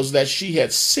disciples that she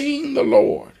had seen the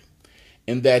Lord,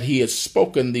 and that he had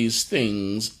spoken these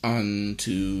things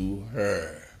unto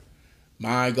her.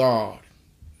 My God.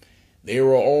 They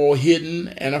were all hidden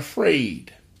and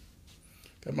afraid.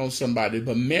 Come on, somebody.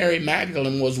 But Mary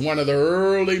Magdalene was one of the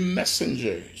early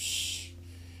messengers.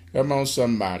 Come on,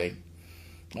 somebody.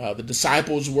 The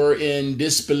disciples were in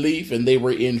disbelief and they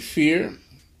were in fear.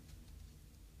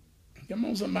 Come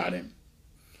on, somebody.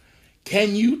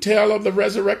 Can you tell of the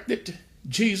resurrected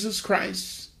Jesus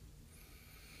Christ?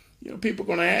 People are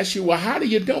going to ask you, well, how do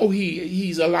you know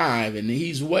he's alive and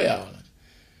he's well?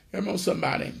 Come on,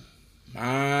 somebody.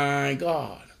 My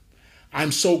God.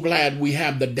 I'm so glad we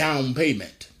have the down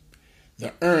payment,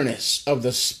 the earnest of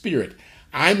the Spirit.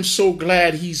 I'm so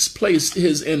glad he's placed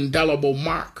his indelible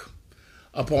mark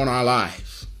upon our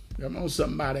life. Come on,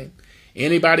 somebody.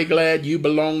 Anybody glad you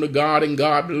belong to God and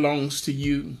God belongs to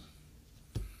you?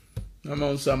 Come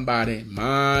on, somebody.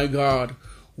 My God,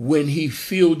 when he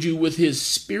filled you with his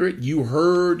Spirit, you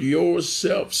heard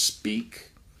yourself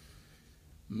speak.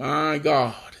 My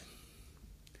God.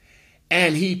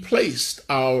 And he placed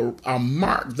a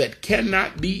mark that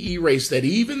cannot be erased, that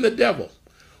even the devil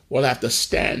will have to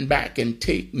stand back and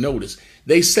take notice.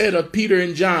 They said of Peter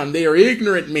and John, they are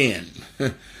ignorant men,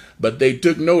 but they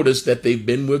took notice that they've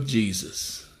been with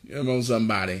Jesus. Come on,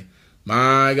 somebody.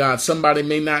 My God, somebody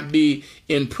may not be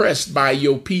impressed by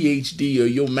your PhD or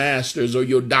your master's or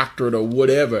your doctorate or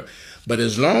whatever, but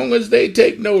as long as they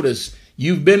take notice,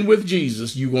 you've been with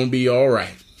Jesus, you're going to be all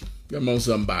right. Come on,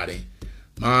 somebody.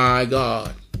 My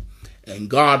God. And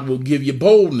God will give you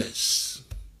boldness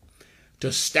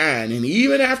to stand. And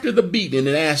even after the beating,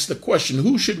 and ask the question,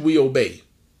 who should we obey?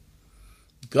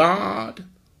 God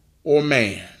or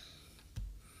man?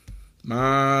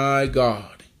 My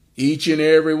God. Each and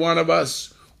every one of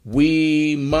us,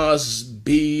 we must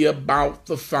be about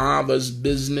the Father's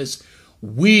business.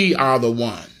 We are the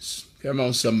ones. Come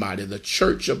on, somebody. The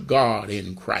church of God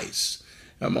in Christ.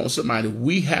 Come on, somebody.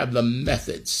 We have the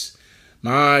methods.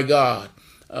 My God,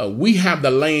 we have the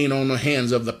laying on the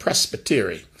hands of the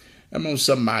presbytery. Come on,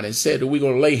 somebody said that we're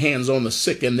going to lay hands on the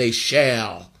sick and they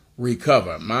shall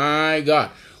recover. My God,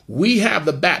 we have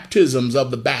the baptisms of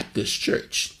the Baptist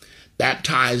church,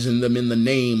 baptizing them in the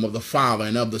name of the Father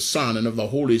and of the Son and of the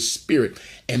Holy Spirit.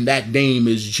 And that name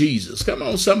is Jesus. Come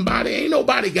on, somebody. Ain't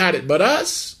nobody got it but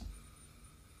us.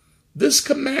 This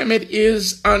commandment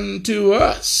is unto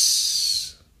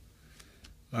us.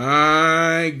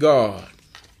 My God.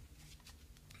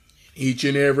 Each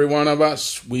and every one of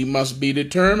us, we must be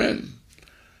determined.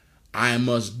 I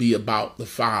must be about the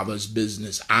Father's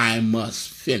business. I must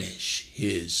finish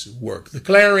his work. The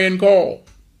clarion call.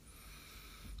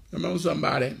 Come on,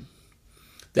 somebody.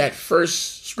 That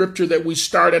first scripture that we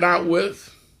started out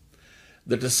with,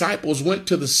 the disciples went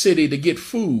to the city to get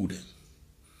food.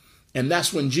 And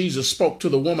that's when Jesus spoke to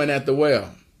the woman at the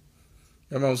well.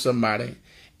 Come on, somebody.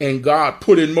 And God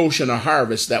put in motion a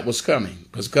harvest that was coming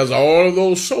because all of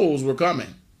those souls were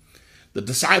coming. The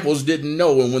disciples didn't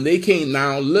know. And when they came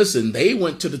now, listen, they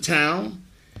went to the town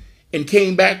and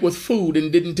came back with food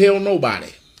and didn't tell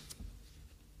nobody.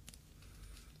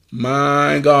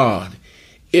 My God,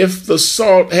 if the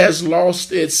salt has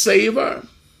lost its savor,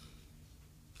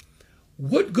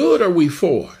 what good are we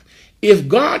for? If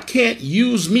God can't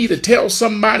use me to tell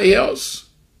somebody else,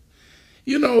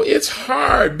 it's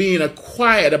hard being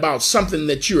quiet about something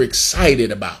that you're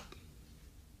excited about.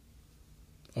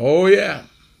 Oh, yeah.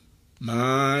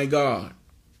 My God.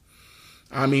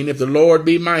 I mean, if the Lord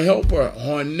be my helper,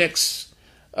 on next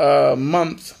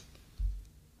month,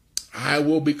 I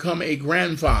will become a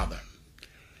grandfather.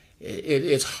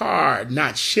 It's hard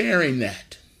not sharing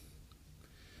that.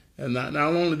 And not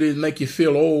only does it make you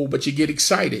feel old, but you get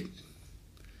excited.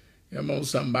 Come on,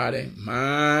 somebody.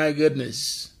 My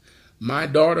goodness. My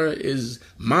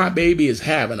baby is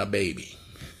having a baby.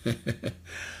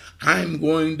 I'm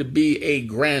going to be a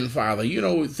grandfather.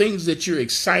 Things that you're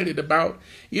excited about,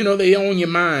 they own your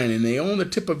mind and they own the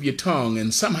tip of your tongue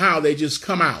and somehow they just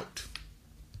come out.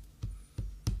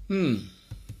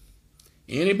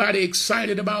 Anybody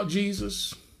excited about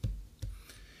Jesus?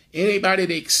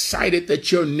 Anybody excited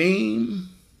that your name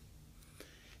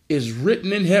is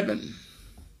written in heaven?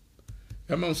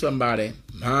 Come on, somebody.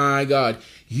 My God,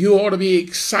 you ought to be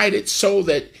excited so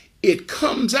that it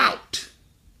comes out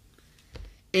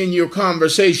in your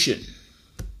conversation.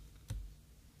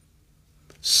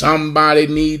 Somebody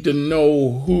need to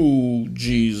know who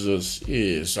Jesus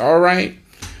is. All right.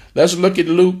 Let's look at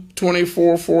Luke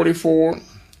 24:44.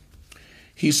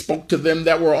 He spoke to them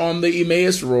that were on the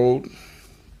Emmaus road.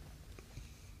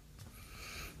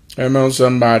 Come on,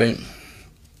 somebody.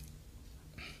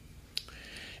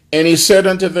 And he said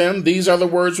unto them, these are the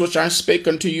words which I spake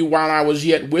unto you while I was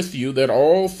yet with you, that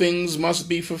all things must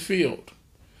be fulfilled,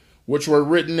 which were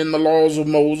written in the laws of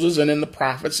Moses and in the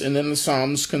prophets and in the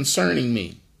Psalms concerning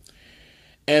me.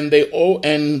 And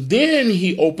then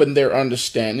he opened their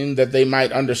understanding, that they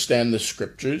might understand the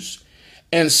scriptures,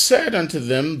 and said unto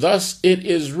them, thus it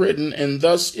is written, and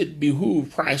thus it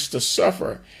behooved Christ to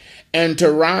suffer, and to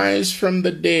rise from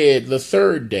the dead the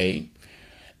third day,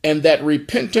 and that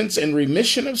repentance and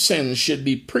remission of sins should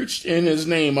be preached in his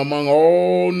name among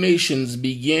all nations,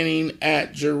 beginning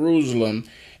at Jerusalem.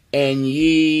 And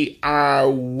ye are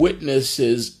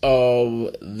witnesses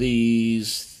of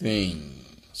these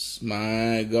things.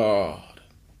 My God.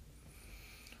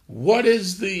 What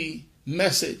is the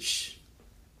message?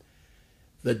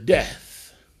 The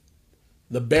death,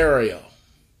 the burial,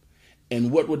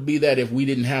 and what would be that if we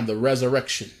didn't have the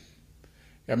resurrection?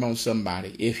 Come on,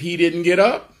 somebody. If he didn't get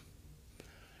up,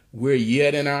 we're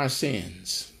yet in our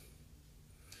sins.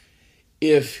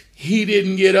 If he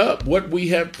didn't get up, what we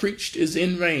have preached is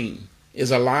in vain,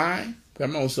 is a lie.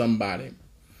 Come on, somebody.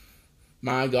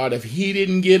 My God, if he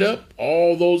didn't get up,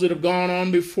 all those that have gone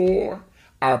on before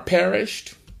are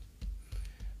perished.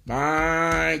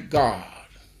 My God.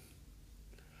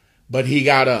 But he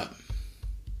got up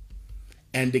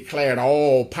and declared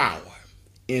all power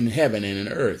in heaven and in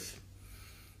earth,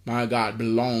 my God,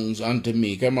 belongs unto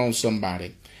me. Come on,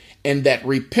 somebody. And that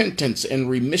repentance and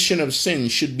remission of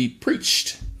sins should be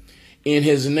preached in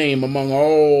his name among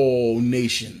all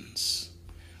nations.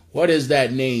 What is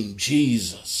that name?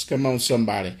 Jesus. Come on,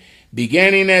 somebody.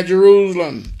 Beginning at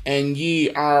Jerusalem, and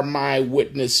ye are my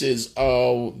witnesses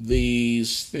of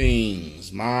these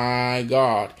things. My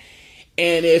God.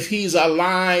 And if he's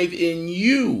alive in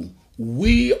you,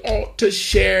 we ought to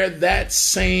share that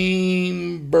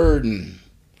same burden.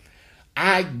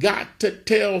 I got to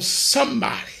tell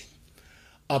somebody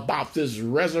about this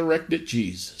resurrected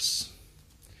Jesus.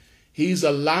 He's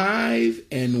alive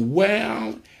and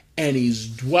well, and he's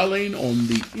dwelling on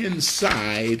the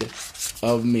inside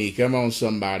of me. Come on,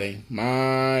 somebody.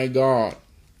 My God.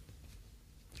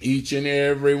 Each and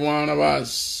every one of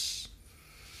us,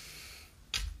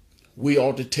 we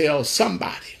ought to tell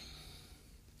somebody.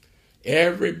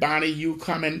 Everybody you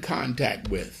come in contact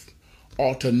with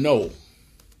ought to know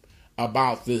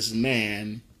about this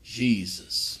man,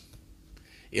 Jesus.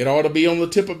 It ought to be on the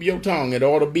tip of your tongue. It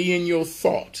ought to be in your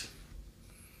thought.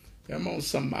 Come on,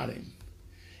 somebody.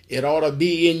 It ought to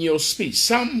be in your speech.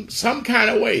 Some kind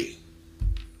of way.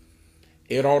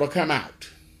 It ought to come out.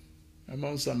 Come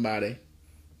on, somebody.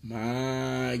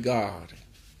 My God.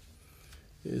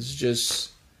 It's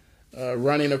just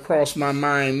running across my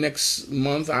mind. Next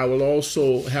month, I will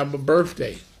also have a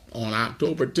birthday on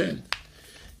October 10th.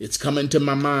 It's coming to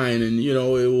my mind, and, it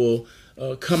will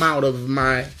come out of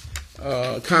my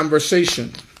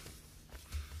conversation.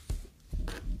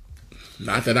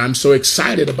 Not that I'm so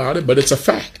excited about it, but it's a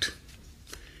fact.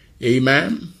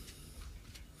 Amen.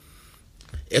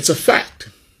 It's a fact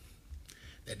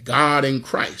that God and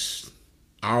Christ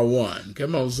are one.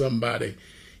 Come on, somebody.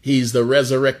 He's the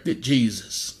resurrected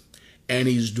Jesus, and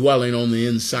he's dwelling on the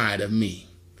inside of me.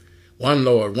 One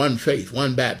Lord, one faith,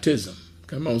 one baptism.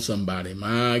 Come on, somebody.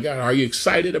 My God, are you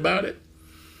excited about it?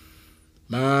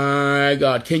 My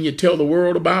God, can you tell the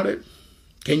world about it?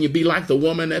 Can you be like the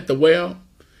woman at the well?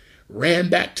 Ran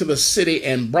back to the city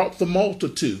and brought the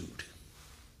multitude.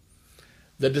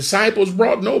 The disciples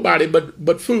brought nobody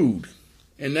but food.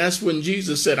 And that's when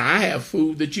Jesus said, I have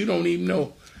food that you don't even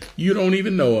know. You don't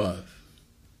even know of.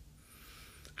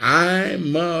 I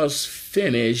must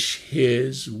finish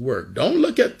his work. Don't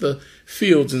look at the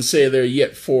fields and say they're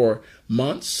yet 4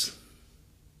 months.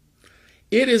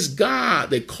 It is God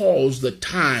that calls the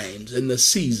times and the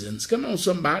seasons. Come on,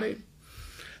 somebody.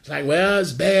 It's like, well,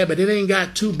 it's bad, but it ain't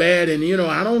got too bad. And,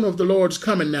 I don't know if the Lord's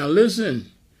coming. Now,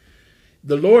 listen,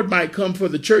 the Lord might come for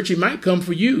the church. He might come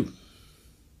for you.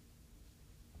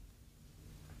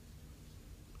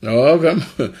 Oh, come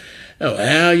on. Oh,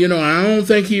 well, I don't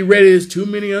think he's ready. There's too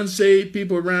many unsaved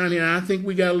people around here. I think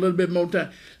we got a little bit more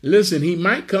time. Listen, he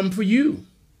might come for you.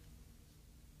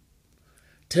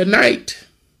 Tonight.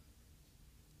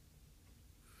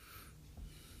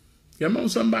 Come on,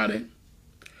 somebody.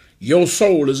 Your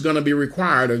soul is going to be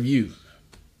required of you.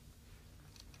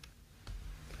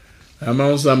 Come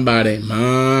on, somebody.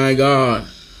 My God.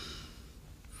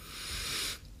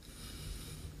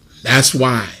 That's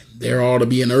why there ought to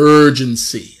be an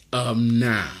urgency of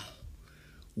now.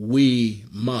 We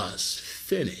must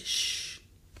finish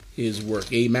his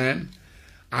work. Amen.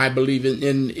 I believe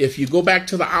in if you go back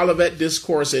to the Olivet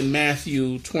Discourse in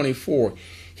Matthew 24,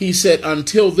 he said,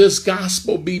 until this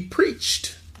gospel be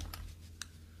preached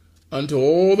unto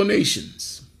all the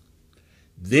nations,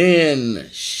 then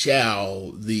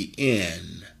shall the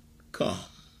end come.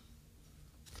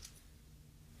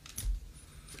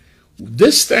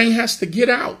 This thing has to get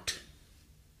out.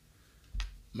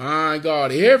 My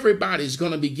God, everybody's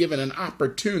going to be given an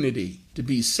opportunity to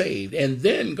be saved. And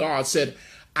then God said,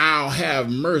 I'll have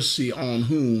mercy on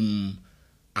whom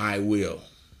I will.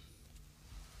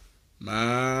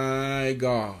 My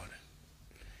God.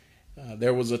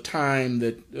 There was a time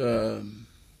that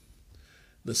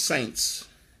the saints,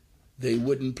 they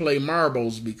wouldn't play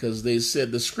marbles because they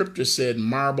said, the scripture said,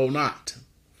 marble not.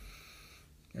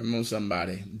 Come on,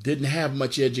 somebody. Didn't have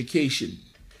much education.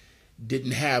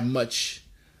 Didn't have much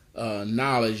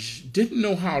knowledge. Didn't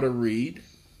know how to read.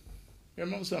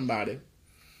 Come on, somebody.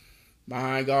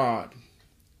 My God.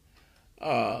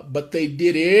 But they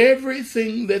did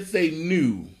everything that they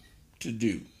knew to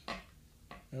do.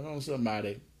 Come on,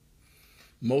 somebody.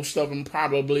 Most of them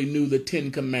probably knew the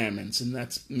 10 Commandments, and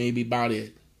that's maybe about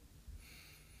it.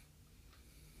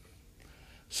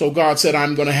 So God said,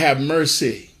 I'm going to have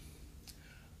mercy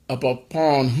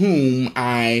upon whom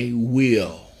I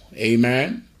will.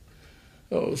 Amen.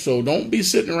 So don't be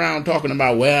sitting around talking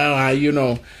about, well,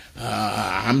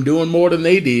 I'm doing more than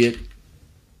they did.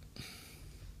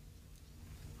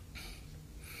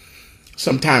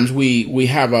 Sometimes we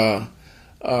have a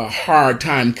hard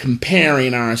time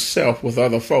comparing ourselves with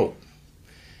other folk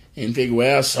and think,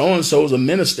 well, so-and-so's a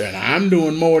minister and I'm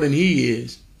doing more than he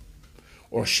is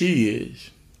or she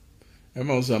is. Come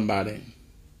on, somebody.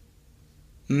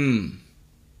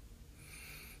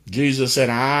 Jesus said,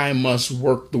 I must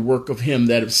work the work of him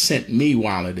that have sent me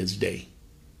while it is day.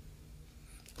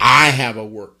 I have a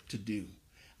work to do.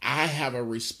 I have a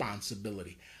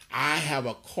responsibility. I have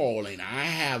a calling. I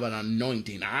have an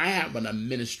anointing. I have a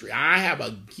ministry. I have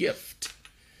a gift.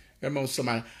 Come on,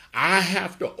 somebody. I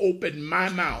have to open my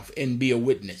mouth and be a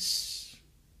witness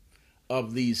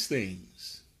of these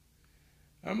things.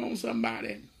 Come on,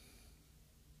 somebody.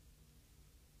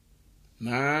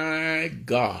 My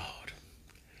God.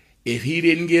 If he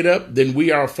didn't get up, then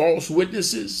we are false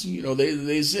witnesses. You know,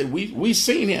 they said, we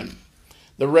seen him,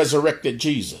 the resurrected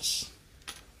Jesus.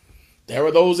 There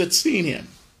were those that seen him.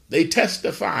 They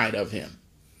testified of him.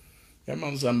 Come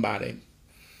on, somebody.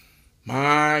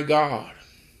 My God.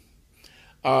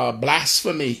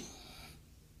 Blasphemy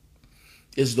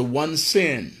is the one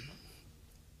sin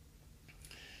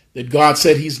that God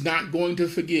said he's not going to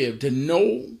forgive. To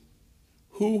know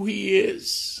who he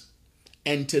is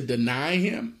and to deny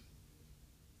him.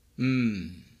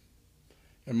 Come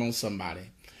on, somebody.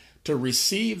 To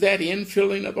receive that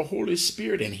infilling of the Holy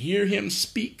Spirit and hear him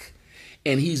speak,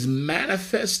 and he's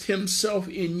manifest himself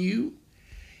in you,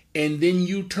 and then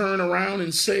you turn around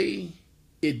and say,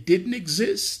 it didn't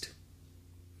exist.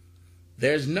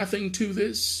 There's nothing to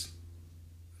this.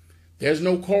 There's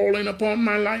no calling upon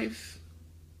my life.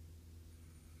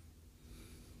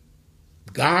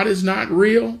 God is not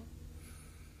real.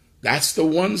 That's the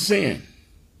one sin.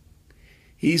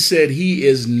 He said he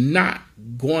is not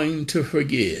going to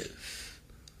forgive.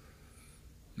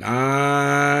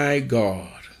 My God.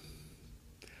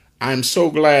 I'm so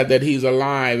glad that he's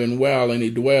alive and well and he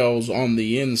dwells on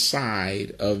the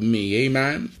inside of me.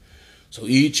 Amen. So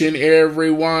each and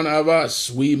every one of us,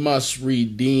 we must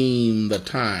redeem the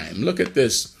time. Look at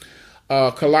this.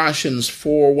 Colossians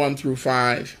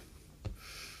 4:1-5.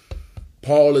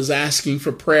 Paul is asking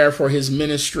for prayer for his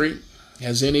ministry.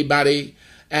 Has anybody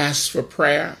asked for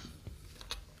prayer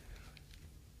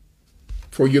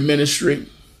for your ministry,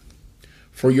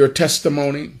 for your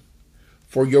testimony,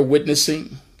 for your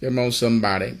witnessing? Come on,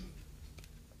 somebody.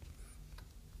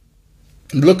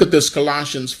 Look at this,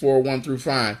 Colossians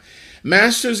 4:1-5.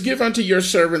 Masters, give unto your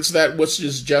servants that which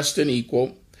is just and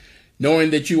equal,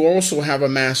 knowing that you also have a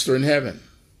master in heaven.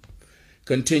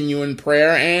 Continue in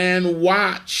prayer and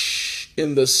watch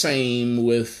in the same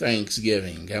with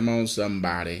thanksgiving. Come on,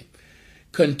 somebody.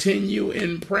 Continue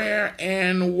in prayer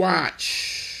and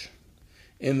watch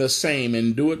in the same,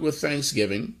 and do it with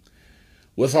thanksgiving.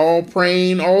 With all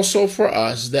praying also for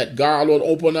us, that God will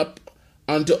open up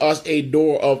unto us a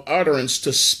door of utterance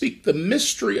to speak the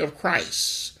mystery of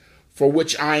Christ, for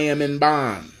which I am in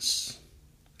bonds,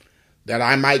 that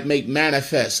I might make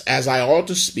manifest as I ought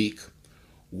to speak,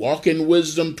 walk in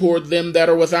wisdom toward them that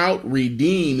are without,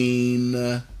 redeeming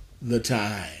the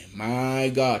time. My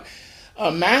God.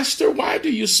 Master, why do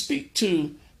you speak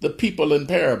to the people in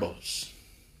parables?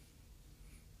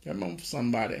 Come on,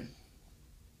 somebody.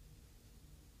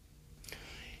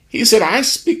 He said, I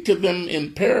speak to them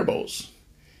in parables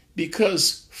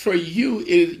because for you,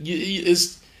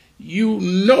 you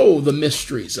know the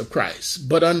mysteries of Christ,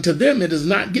 but unto them it is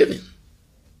not given.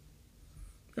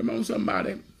 Come on,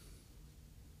 somebody.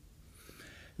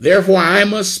 Therefore, I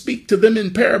must speak to them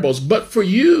in parables, but for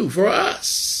you, for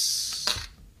us,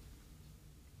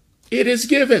 it is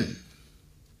given.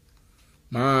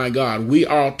 My God, we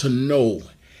ought to know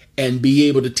and be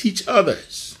able to teach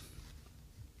others.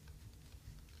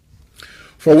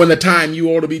 For when the time you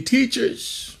ought to be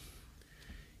teachers,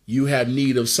 you have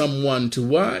need of someone to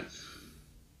what?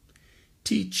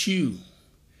 Teach you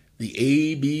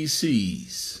The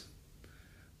ABCs.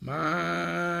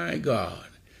 My God.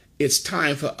 It's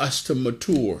time for us to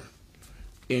mature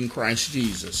in Christ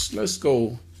Jesus. Let's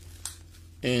go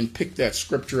and pick that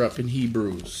scripture up in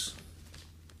Hebrews.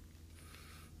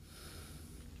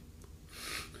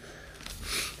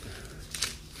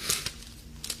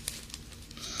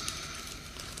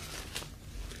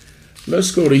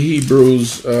 Let's go to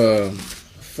Hebrews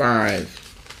 5.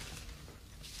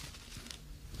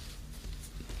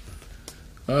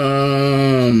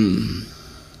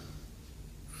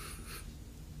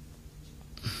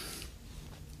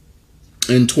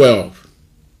 And 12.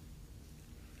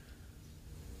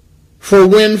 For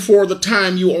when for the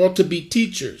time you ought to be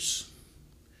teachers,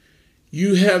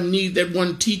 you have need that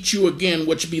one teach you again,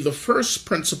 which be the first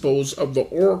principles of the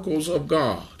oracles of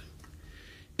God,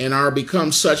 and are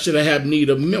become such that have need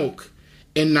of milk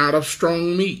and not of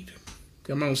strong meat.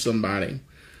 Come on, somebody.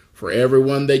 For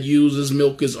everyone that uses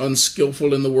milk is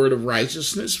unskillful in the word of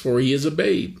righteousness, for he is a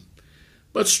babe.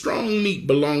 But strong meat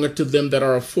belongeth to them that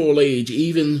are of full age,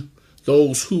 even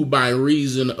those who by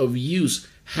reason of use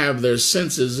have their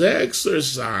senses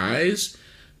exercised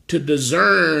to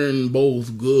discern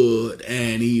both good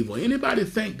and evil. Anybody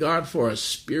thank God for a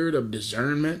spirit of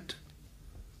discernment?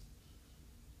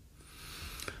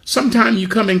 Sometimes you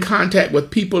come in contact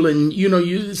with people and,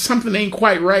 something ain't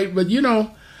quite right, but,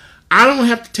 I don't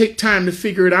have to take time to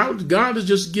figure it out. God has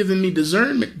just given me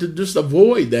discernment to just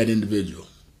avoid that individual.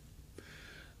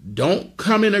 Don't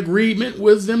come in agreement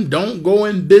with them. Don't go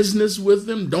in business with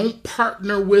them. Don't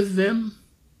partner with them.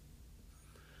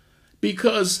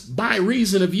 Because by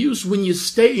reason of use, when you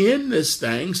stay in this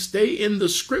thing, stay in the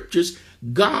scriptures,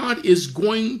 God is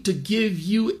going to give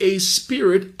you a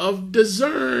spirit of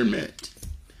discernment.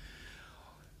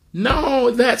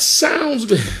 No, that sounds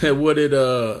good. What did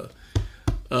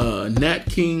Nat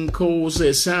King Cole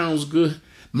say? Sounds good.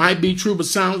 Might be true, but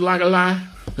sounds like a lie.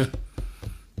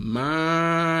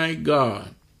 My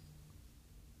God.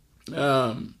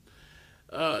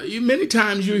 Many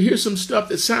times you hear some stuff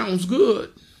that sounds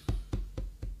good.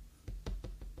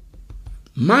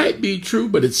 Might be true,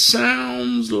 but it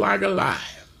sounds like a lie.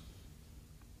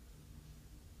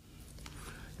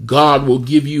 God will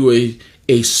give you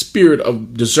a spirit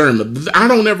of discernment. I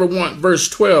don't ever want verse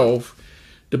 12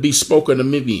 to be spoken to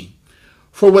me.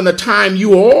 For when the time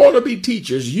you ought to be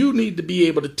teachers, you need to be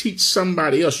able to teach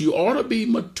somebody else. You ought to be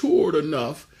matured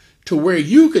enough to where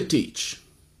you could teach.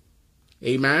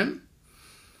 Amen.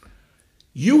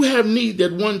 You have need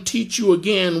that one teach you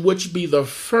again, which be the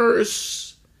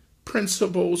first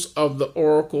principles of the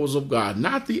oracles of God.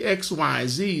 Not the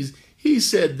XYZs. He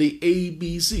said the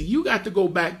ABC. You got to go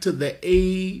back to the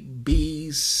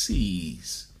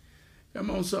ABCs.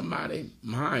 Come on, somebody.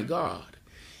 My God.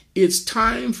 It's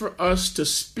time for us to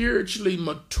spiritually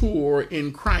mature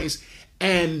in Christ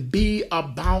and be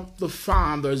about the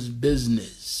Father's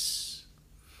business.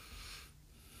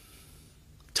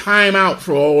 Time out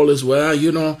for all this.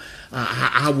 Well,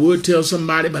 I would tell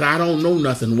somebody, but I don't know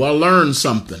nothing. Well, learn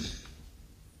something.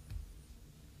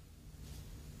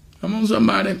 Come on,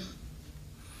 somebody.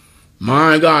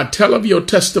 My God, tell of your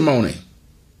testimony.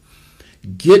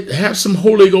 Have some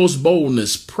Holy Ghost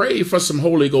boldness. Pray for some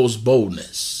Holy Ghost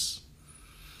boldness.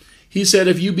 He said,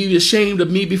 if you be ashamed of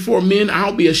me before men,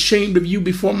 I'll be ashamed of you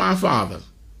before my Father.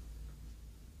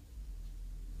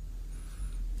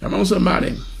 Come on,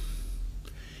 somebody.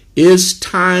 It's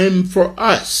time for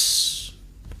us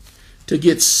to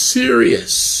get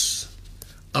serious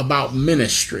about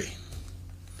ministry.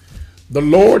 The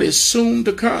Lord is soon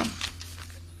to come.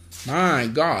 My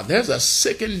God, there's a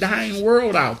sick and dying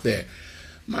world out there.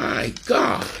 My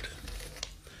God.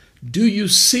 Do you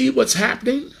see what's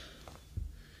happening?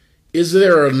 Is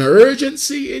there an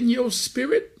urgency in your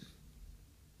spirit?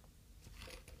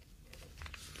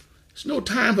 It's no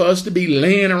time for us to be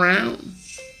laying around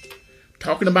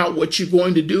talking about what you're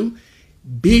going to do.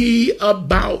 Be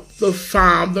about the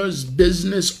Father's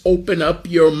business. Open up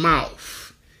your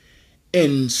mouth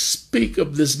and speak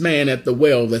of this man at the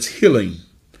well that's healing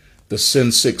the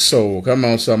sin-sick soul. Come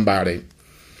on, somebody.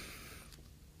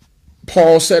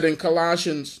 Paul said in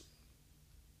Colossians,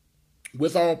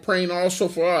 with all praying also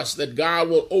for us, that God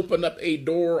will open up a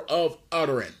door of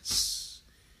utterance.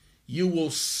 You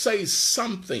will say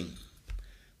something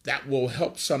that will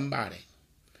help somebody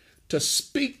to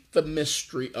speak the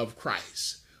mystery of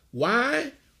Christ.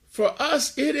 Why? For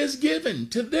us it is given.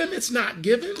 To them it's not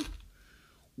given.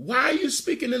 Why are you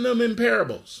speaking to them in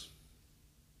parables?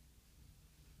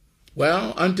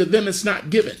 Well, unto them it's not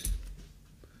given.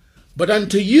 But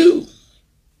unto you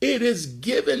it is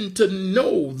given to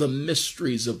know the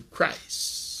mysteries of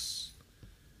Christ.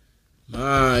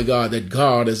 My God, that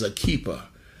God is a keeper.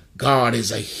 God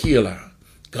is a healer.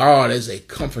 God is a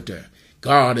comforter.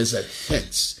 God is a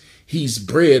fence. He's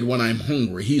bread when I'm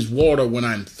hungry. He's water when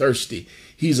I'm thirsty.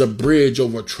 He's a bridge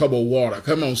over troubled water.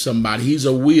 Come on, somebody. He's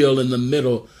a wheel in the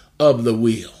middle of the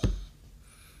wheel.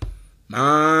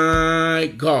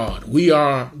 My God, we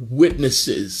are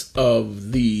witnesses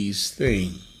of these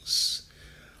things.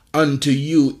 Unto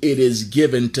you it is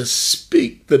given to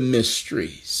speak the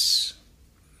mysteries.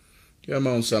 Come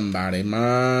on, somebody.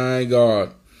 My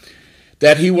God.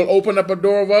 That he will open up a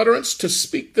door of utterance to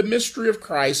speak the mystery of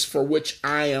Christ, for which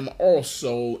I am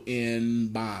also in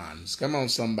bonds. Come on,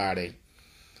 somebody.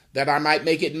 That I might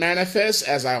make it manifest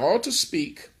as I ought to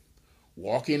speak,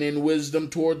 walking in wisdom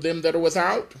toward them that are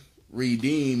without,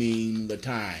 redeeming the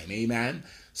time. Amen.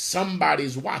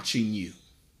 Somebody's watching you.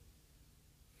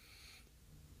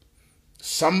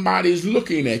 Somebody's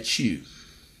looking at you.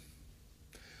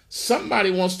 Somebody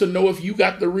wants to know if you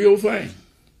got the real thing.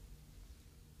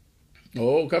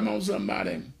 Oh, come on,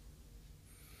 somebody.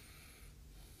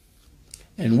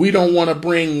 And we don't want to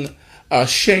bring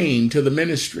shame to the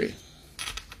ministry.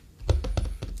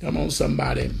 Come on,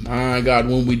 somebody. My God,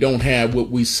 when we don't have what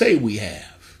we say we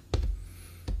have.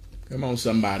 Come on,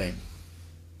 somebody.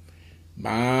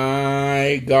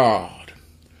 My God.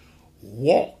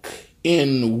 Walk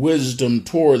in wisdom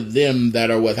toward them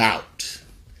that are without.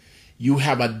 You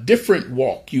have a different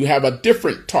walk. You have a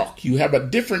different talk. You have a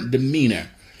different demeanor.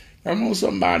 Come on,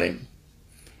 somebody.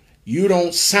 You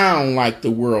don't sound like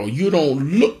the world. You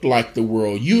don't look like the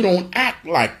world. You don't act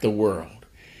like the world.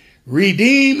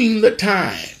 Redeeming the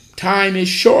time. Time is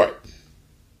short.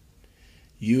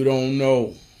 You don't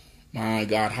know, my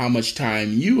God, how much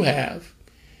time you have.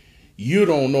 You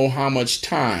don't know how much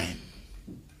time,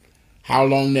 how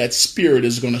long that spirit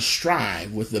is going to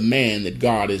strive with the man that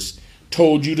God has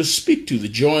told you to speak to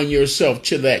join yourself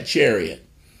to that chariot.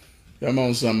 Come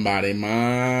on, somebody.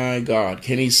 My God.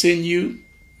 Can he send you,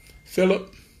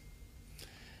 Philip,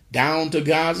 down to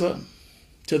Gaza,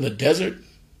 to the desert,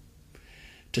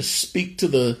 to speak to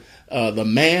the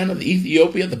man of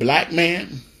Ethiopia, the black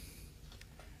man?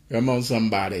 Come on,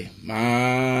 somebody.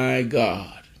 My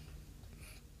God.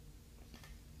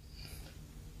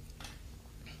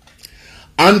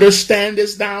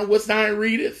 Understandest thou what thou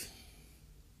readest?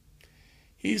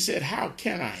 He said, how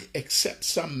can I except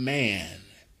some man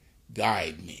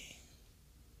guide me?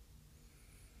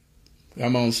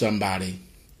 Come on, somebody.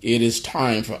 It is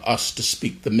time for us to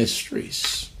speak the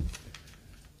mysteries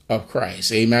of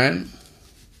Christ. Amen.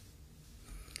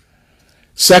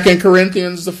 2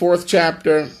 Corinthians, the 4th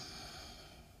chapter.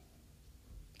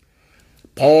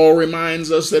 Paul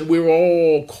reminds us that we were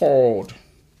all called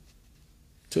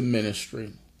to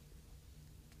ministry.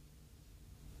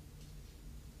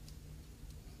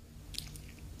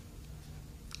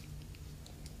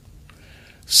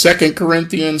 Second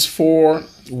Corinthians 4,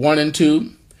 1 and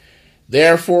 2.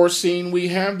 Therefore, seeing we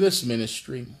have this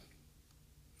ministry,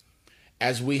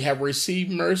 as we have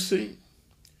received mercy,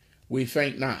 we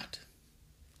faint not.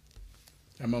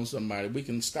 Come on, somebody. We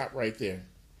can stop right there.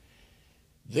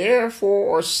 Therefore,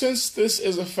 or since this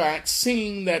is a fact,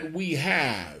 seeing that we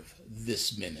have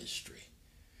this ministry,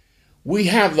 we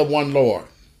have the one Lord,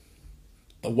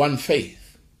 the one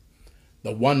faith,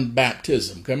 the one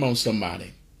baptism. Come on,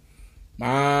 somebody.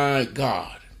 My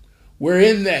God, we're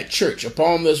in that church.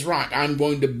 Upon this rock, I'm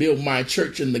going to build my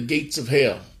church, and the gates of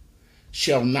hell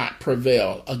shall not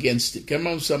prevail against it. Come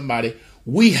on, somebody.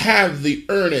 We have the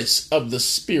earnest of the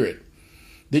Spirit.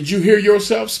 Did you hear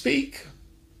yourself speak?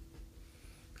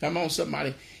 Come on,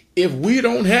 somebody. If we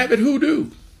don't have it, who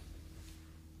do?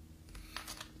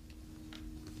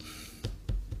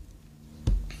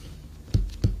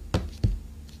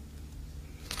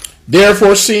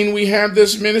 Therefore, seeing we have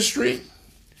this ministry,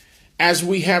 as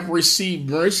we have received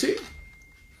mercy,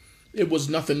 it was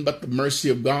nothing but the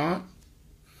mercy of God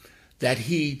that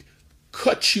he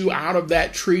cut you out of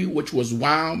that tree which was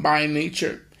wild by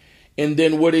nature. And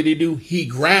then what did he do? He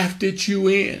grafted you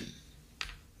in.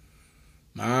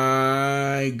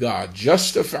 My God,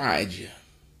 justified you.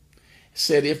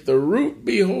 Said, if the root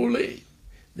be holy,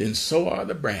 then so are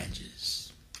the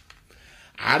branches.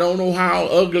 I don't know how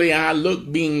ugly I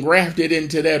look being grafted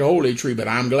into that holy tree, but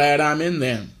I'm glad I'm in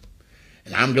them.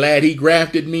 And I'm glad he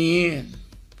grafted me in.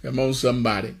 Come on,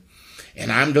 somebody.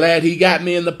 And I'm glad he got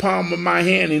me in the palm of my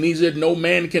hand, and he said, no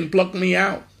man can pluck me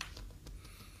out.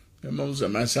 Come on,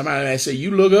 somebody. Somebody might say,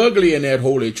 you look ugly in that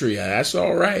holy tree. That's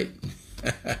all right.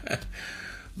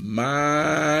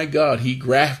 My God, he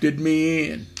grafted me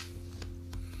in.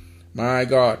 My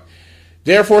God.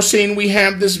 Therefore, seeing we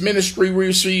have this ministry, we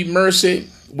receive mercy,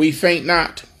 we faint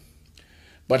not,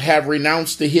 but have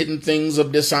renounced the hidden things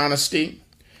of dishonesty,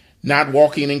 not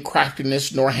walking in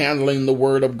craftiness, nor handling the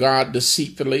word of God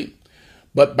deceitfully,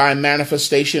 but by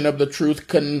manifestation of the truth,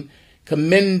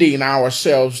 commending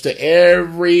ourselves to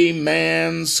every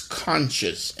man's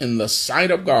conscience in the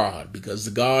sight of God, because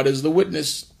God is the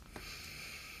witness.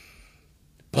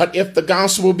 But if the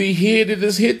gospel be hid, it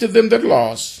is hid to them that are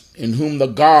lost, in whom the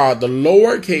God, the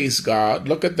lowercase God,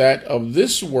 look at that, of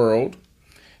this world,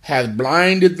 hath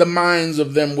blinded the minds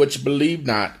of them which believe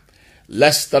not,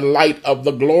 lest the light of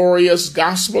the glorious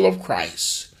gospel of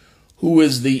Christ, who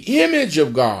is the image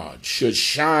of God, should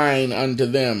shine unto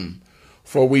them.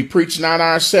 For we preach not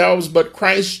ourselves, but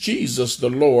Christ Jesus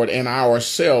the Lord, and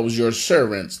ourselves your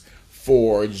servants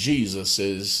for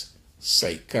Jesus'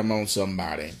 sake. Come on,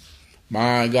 somebody.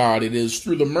 My God, it is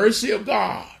through the mercy of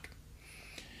God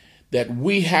that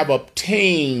we have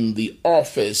obtained the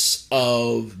office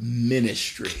of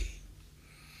ministry.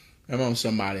 Come on,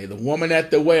 somebody. The woman at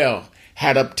the well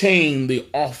had obtained the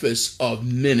office of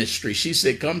ministry. She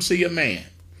said, come see a man.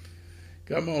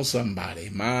 Come on, somebody.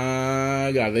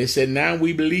 My God. They said, now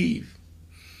we believe.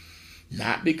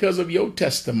 Not because of your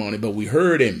testimony, but we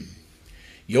heard him.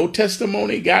 Your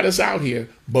testimony got us out here,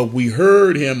 but we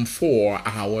heard him for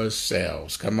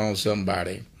ourselves. Come on,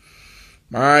 somebody.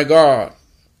 My God.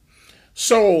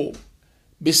 So,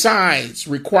 besides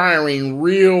requiring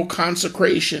real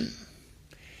consecration,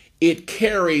 it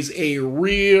carries a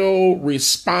real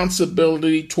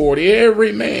responsibility toward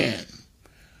every man,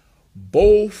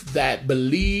 both that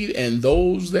believe and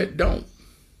those that don't.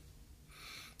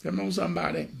 Come on,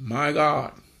 somebody. My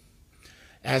God.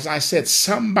 As I said,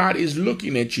 somebody's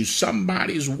looking at you.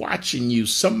 Somebody's watching you.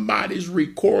 Somebody's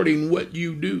recording what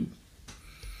you do.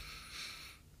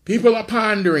 People are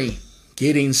pondering,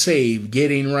 getting saved,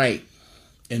 getting right.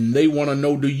 And they want to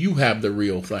know, do you have the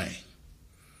real thing?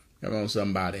 Come on,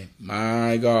 somebody.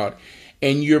 My God.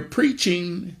 And you're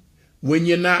preaching when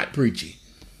you're not preaching.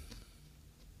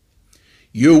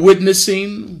 You're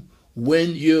witnessing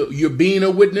when you're being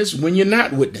a witness when you're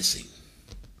not witnessing.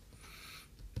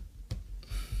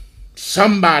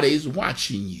 Somebody's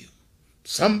watching you.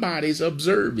 Somebody's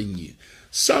observing you.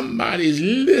 Somebody's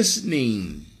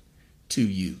listening to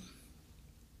you.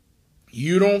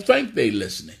 You don't think they're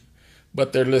listening,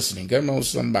 but they're listening. Come on,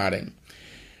 somebody.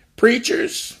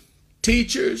 Preachers,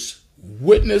 teachers,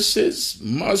 witnesses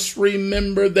must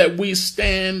remember that we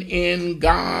stand in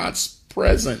God's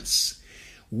presence.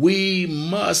 We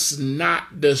must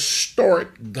not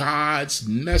distort God's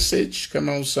message. Come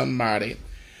on, somebody.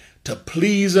 To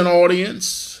please an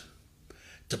audience,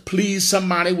 to please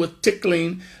somebody with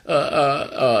tickling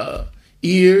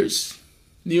ears,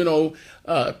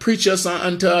 preach us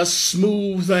unto us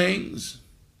smooth things.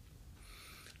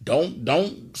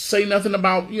 Don't say nothing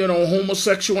about,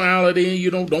 homosexuality,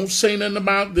 don't say nothing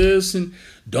about this and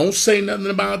don't say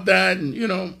nothing about that.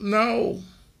 And, no.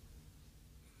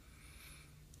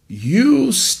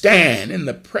 You stand in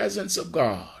the presence of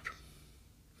God,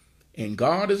 and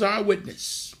God is our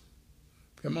witness.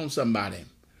 Come on, somebody.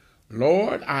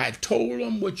 Lord, I told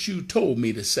them what you told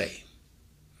me to say.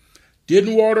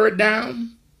 Didn't water it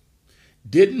down.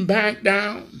 Didn't back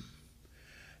down.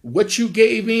 What you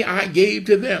gave me, I gave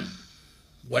to them.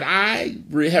 What I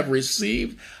have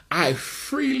received, I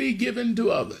freely given to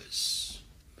others.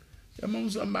 Come on,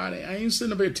 somebody. I ain't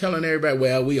sitting up here telling everybody,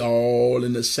 well, we all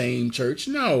in the same church.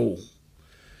 No.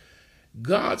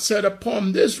 God said,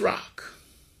 upon this rock,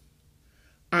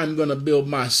 I'm going to build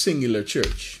my singular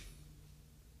church.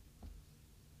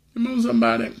 Come on,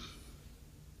 somebody.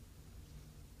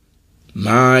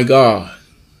 My God.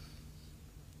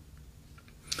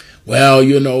 Well,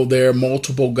 there are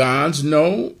multiple gods.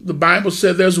 No, the Bible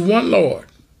said there's one Lord.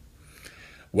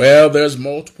 Well, there's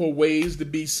multiple ways to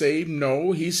be saved.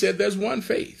 No, he said there's one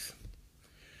faith.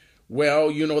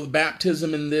 Well, the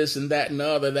baptism and this and that and the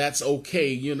other, that's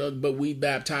okay, but we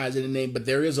baptize in the name. But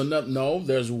there is another. No,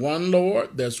 there's one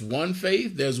Lord, there's one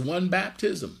faith, there's one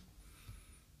baptism.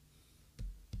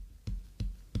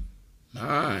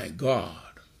 My God.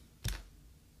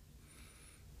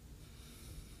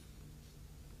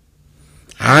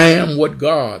 I am what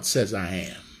God says I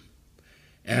am.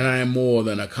 And I am more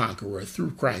than a conqueror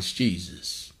through Christ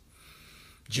Jesus.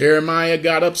 Jeremiah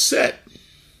got upset.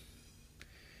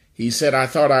 He said, I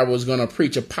thought I was going to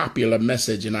preach a popular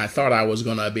message, and I thought I was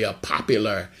going to be a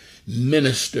popular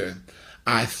minister.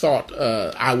 I thought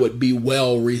I would be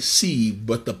well received,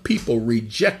 but the people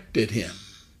rejected him.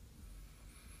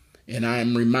 And I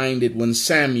am reminded when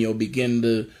Samuel began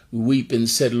to weep and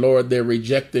said, Lord, they're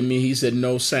rejecting me. He said,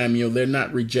 no, Samuel, they're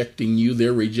not rejecting you.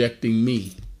 They're rejecting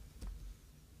me.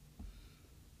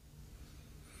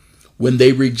 When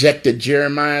they rejected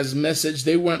Jeremiah's message,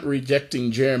 they weren't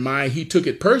rejecting Jeremiah. He took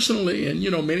it personally, and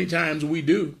many times we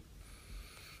do.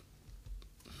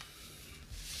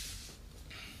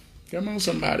 Come on,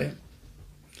 somebody.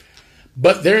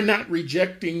 But they're not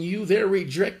rejecting you, they're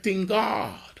rejecting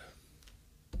God.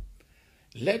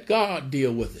 Let God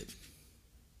deal with it.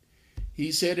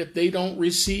 He said if they don't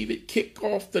receive it, kick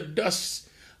off the dust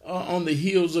on the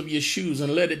heels of your shoes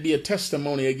and let it be a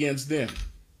testimony against them.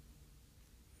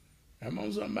 Come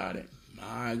on, somebody.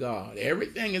 My God.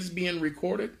 Everything is being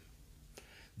recorded.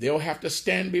 They'll have to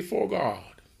stand before God.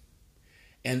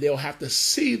 And they'll have to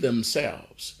see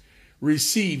themselves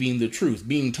receiving the truth,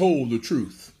 being told the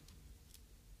truth,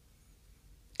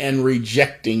 and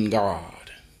rejecting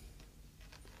God.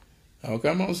 Oh,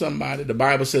 come on, somebody. The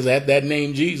Bible says at that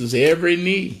name, Jesus, every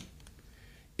knee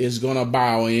is going to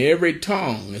bow and every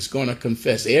tongue is going to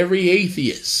confess. Every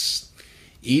atheist,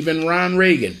 even Ron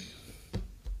Reagan.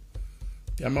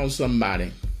 Come on,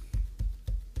 somebody.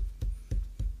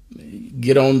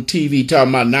 Get on TV talking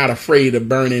about not afraid of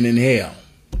burning in hell.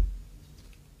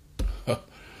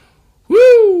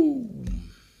 Woo!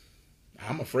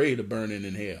 I'm afraid of burning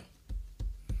in hell.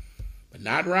 But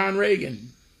not Ron Reagan.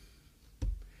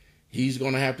 He's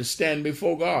going to have to stand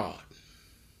before God.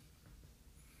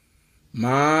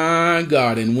 My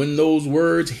God. And when those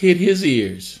words hit his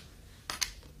ears,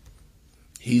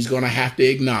 he's going to have to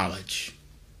acknowledge,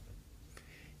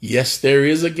 yes, there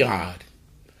is a God,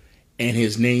 and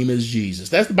his name is Jesus.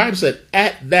 That's the Bible said,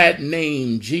 at that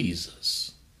name,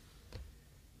 Jesus.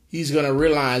 He's going to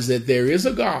realize that there is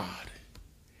a God,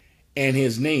 and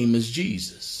his name is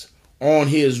Jesus, on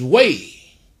his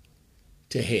way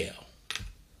to hell.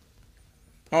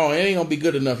 Oh, it ain't going to be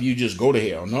good enough you just go to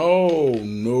hell. No,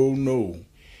 no, no.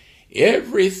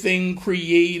 Everything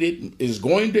created is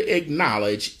going to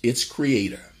acknowledge its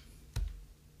creator.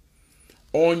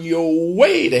 On your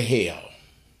way to hell,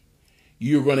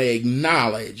 you're going to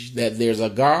acknowledge that there's a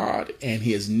God and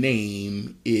his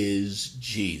name is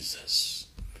Jesus.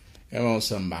 Come on,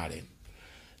 somebody.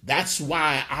 That's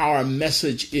why our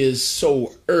message is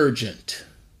so urgent.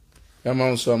 Come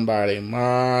on, somebody.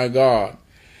 My God.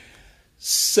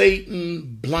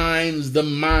 Satan blinds the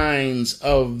minds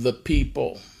of the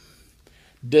people.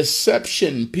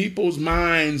 Deception. People's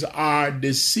minds are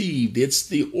deceived. It's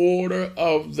the order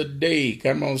of the day.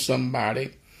 Come on,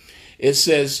 somebody. It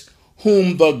says,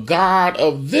 whom the God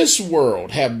of this world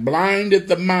have blinded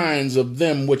the minds of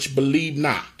them which believe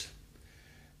not.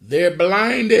 They're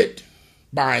blinded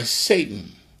by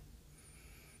Satan.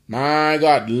 My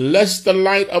God, lest the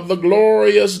light of the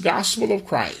glorious gospel of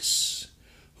Christ,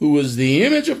 who is the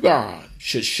image of God,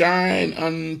 should shine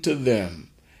unto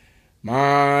them.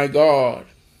 My God,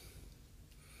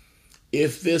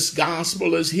 if this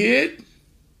gospel is hid,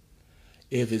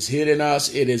 if it's hid in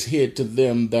us, it is hid to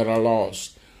them that are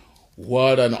lost.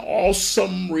 What an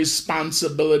awesome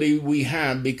responsibility we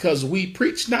have, because we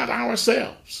preach not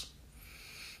ourselves.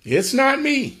 It's not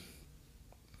me.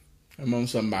 Come on,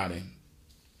 somebody.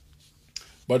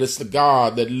 But it's the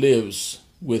God that lives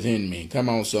within me. Come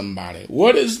on, somebody.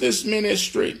 What is this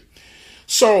ministry?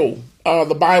 So,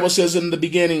 the Bible says in the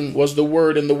beginning was the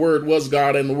Word, and the Word was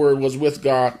God, and the Word was with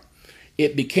God.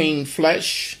 It became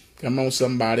flesh. Come on,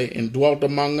 somebody. And dwelt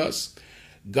among us.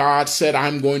 God said,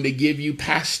 I'm going to give you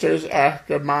pastors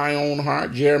after my own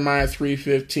heart. Jeremiah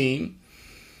 3:15.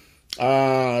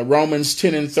 Romans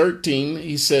 10:13.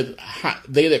 He said,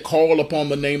 they that call upon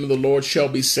the name of the Lord shall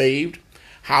be saved.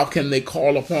 How can they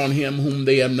call upon him whom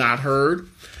they have not heard?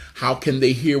 How can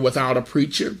they hear without a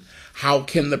preacher? How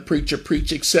can the preacher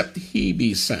preach except he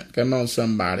be sent? Come on,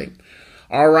 somebody.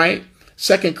 All right.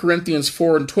 2 Corinthians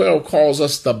 4:12 calls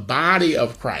us the body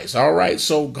of Christ. All right.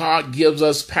 So God gives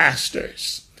us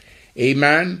pastors.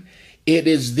 Amen. It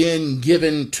is then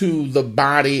given to the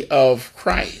body of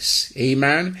Christ.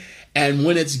 Amen. And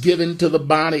when it's given to the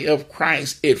body of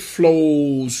Christ, it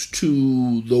flows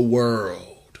to the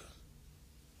world.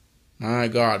 My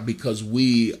God, because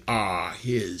we are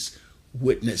his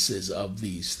witnesses of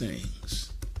these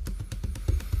things.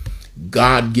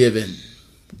 God-given,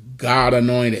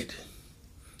 God-anointed,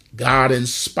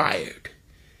 God-inspired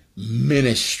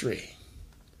ministry.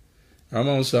 Come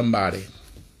on, somebody.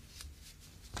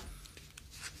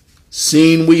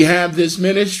 Seeing we have this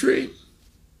ministry,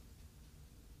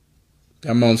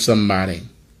 come on, somebody,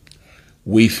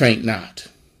 we faint not,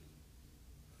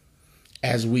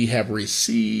 as we have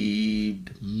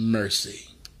received mercy.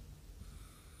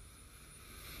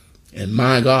 And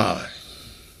my God,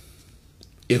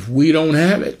 if we don't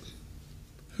have it,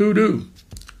 who do?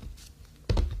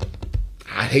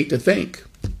 I hate to think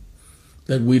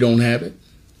that we don't have it.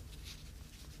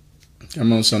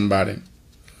 Come on, somebody.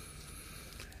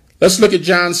 Let's look at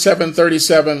John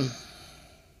 7:37.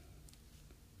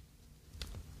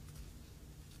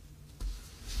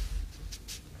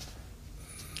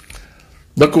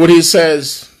 Look what he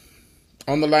says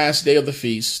on the last day of the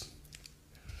feast.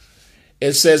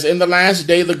 It says, in the last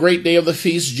day, the great day of the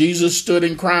feast, Jesus stood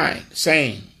and cried,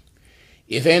 saying,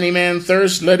 if any man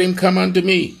thirst, let him come unto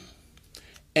me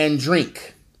and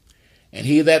drink. And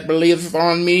he that believeth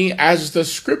on me, as the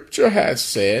scripture hath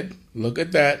said, look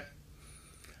at that,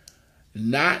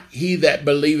 not he that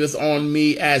believeth on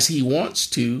me as he wants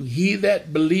to, he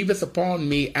that believeth upon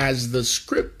me as the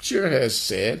scripture has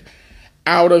said,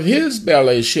 out of his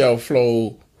belly shall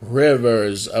flow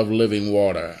rivers of living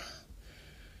water.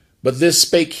 But this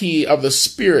spake he of the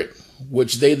Spirit,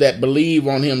 which they that believe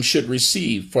on him should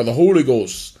receive. For the Holy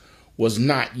Ghost was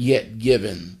not yet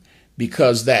given,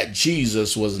 because that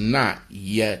Jesus was not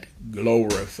yet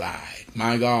glorified.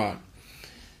 My God,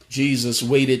 Jesus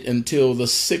waited until the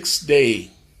 6th day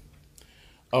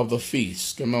of the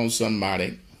feast. Come on,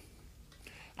 somebody.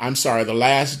 I'm sorry, the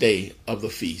last day of the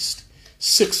feast.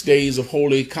 6 days of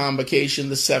holy convocation.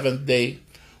 The 7th day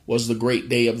was the great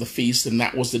day of the feast, and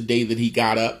that was the day that he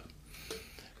got up.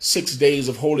 6 days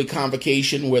of holy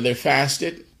convocation where they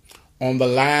fasted. On the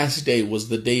last day was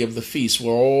the day of the feast,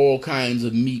 where all kinds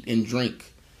of meat and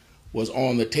drink was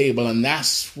on the table, and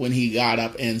that's when he got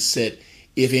up and said,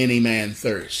 if any man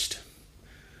thirst.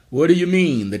 What do you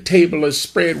mean? The table is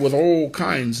spread with all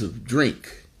kinds of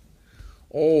drink,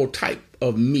 all type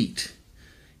of meat.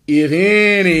 If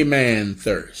any man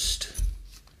thirst.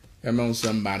 Come on,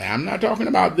 somebody. I'm not talking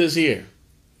about this here.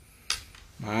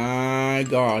 My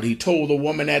God, he told the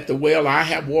woman at the well, I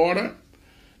have water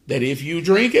that if you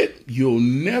drink it, you'll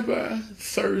never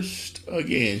thirst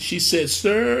again. She said,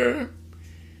 sir,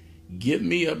 give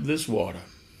me up this water.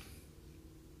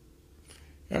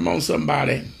 Come on,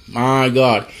 somebody. My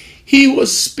God. He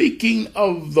was speaking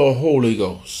of the Holy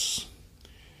Ghost.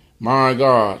 My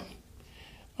God.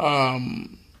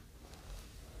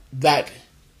 That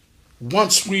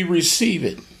once we receive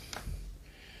it,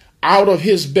 out of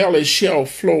his belly shall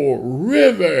flow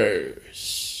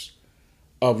rivers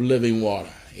of living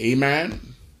water.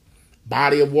 Amen.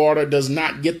 Body of water does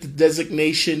not get the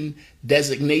designation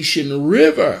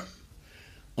river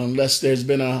unless there's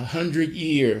been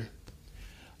 100-year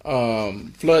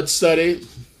flood study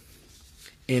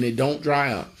and it don't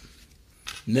dry up.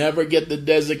 Never get the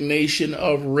designation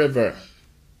of river.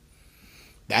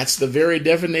 That's the very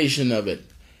definition of it.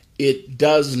 It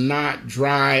does not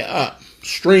dry up.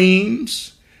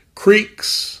 Streams,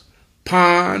 creeks,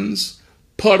 ponds,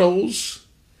 puddles,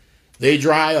 they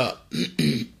dry up.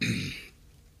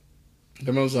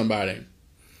 Come on, somebody.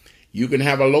 You can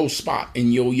have a low spot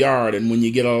in your yard, and when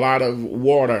you get a lot of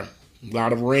water, a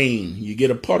lot of rain, you get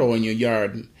a puddle in your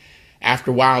yard. After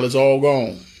a while, it's all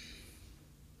gone.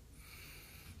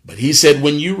 But he said,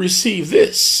 when you receive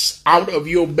this, out of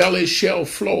your belly shall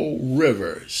flow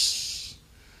rivers.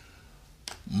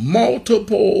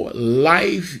 Multiple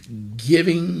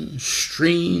life-giving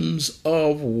streams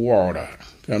of water.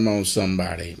 Come on,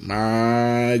 somebody.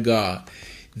 My God.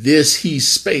 This he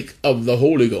spake of the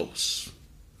Holy Ghost.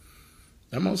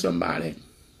 Come on, somebody.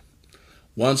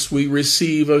 Once we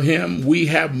receive of him, we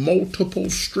have multiple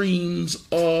streams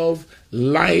of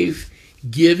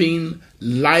life-giving,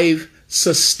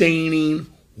 life-sustaining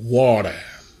water.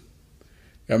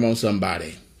 Come on,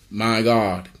 somebody. My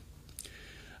God.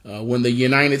 When the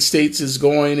United States is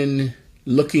going and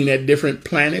looking at different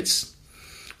planets,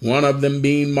 one of them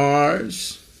being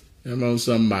Mars, come on,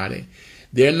 somebody.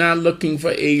 They're not looking for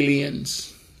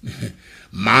aliens,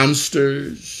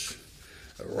 monsters,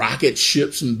 rocket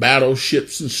ships and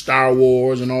battleships and Star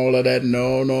Wars and all of that.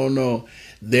 No, no, no.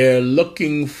 They're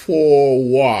looking for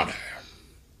water.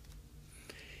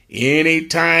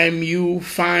 Anytime you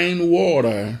find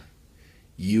water,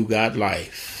 you got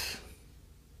life.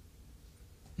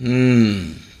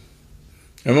 Come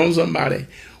on, somebody.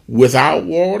 Without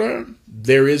water,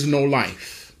 there is no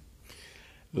life.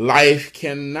 Life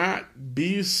cannot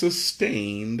be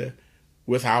sustained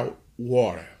without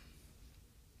water.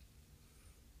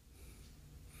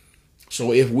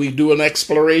 So if we do an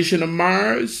exploration of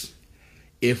Mars,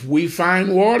 if we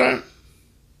find water,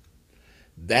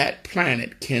 that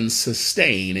planet can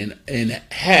sustain and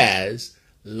has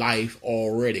life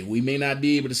already. We may not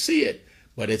be able to see it,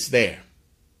 but it's there.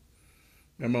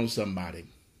 Come on, somebody.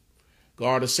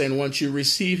 God is saying, once you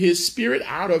receive his spirit,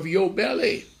 out of your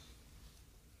belly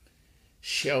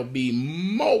shall be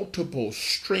multiple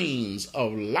streams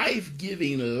of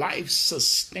life-giving,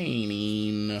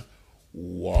 life-sustaining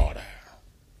water.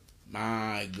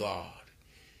 My God.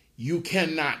 You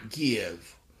cannot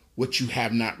give what you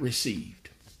have not received.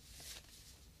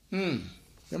 Come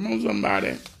on,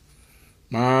 somebody.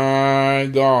 My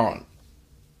God.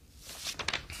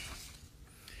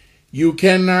 You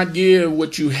cannot give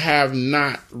what you have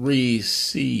not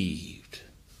received.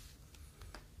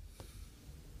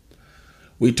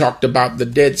 We talked about the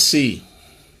Dead Sea,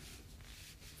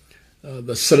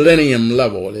 the selenium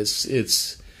level.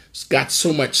 It's got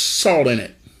so much salt in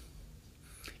it.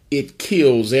 It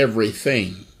kills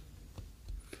everything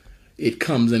it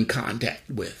comes in contact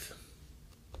with.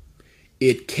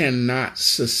 It cannot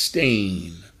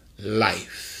sustain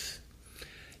life.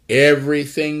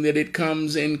 Everything that it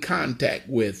comes in contact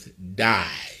with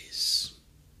dies.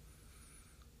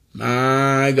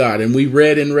 My God. And we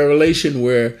read in Revelation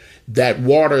where that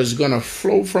water is going to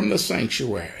flow from the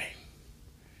sanctuary.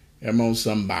 Come on,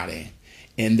 somebody.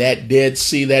 And that Dead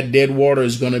Sea, that dead water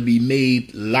is going to be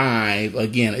made live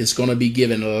again. It's going to be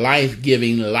given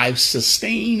life-giving,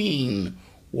 life-sustaining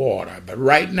water. But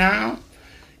right now,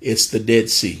 it's the Dead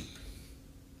Sea.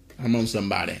 Come on,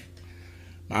 somebody.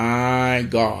 My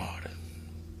God.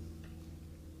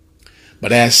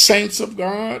 But as saints of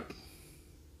God,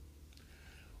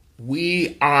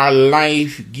 we are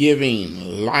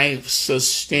life-giving,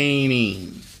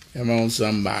 life-sustaining. Come on,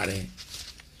 somebody.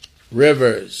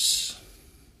 Rivers.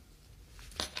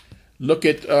 Look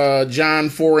at John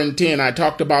 4:10. I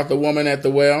talked about the woman at the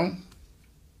well.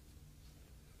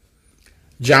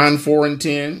 John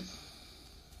 4:10.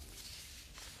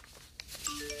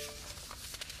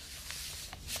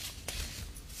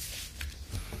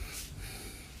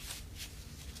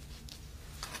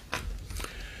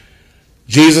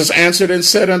 Jesus answered and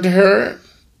said unto her,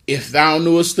 If thou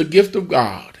knewest the gift of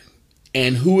God,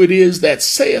 and who it is that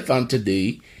saith unto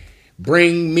thee,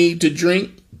 Bring me to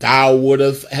drink, thou would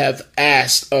have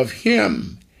asked of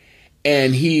him,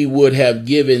 and he would have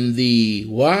given thee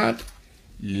what?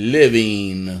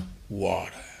 Living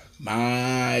water.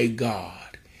 My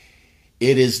God.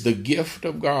 It is the gift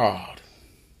of God.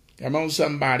 Come on,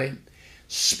 somebody.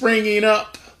 Springing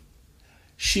up.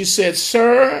 She said,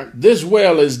 Sir, this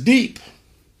well is deep,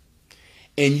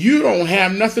 and you don't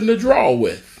have nothing to draw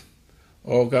with.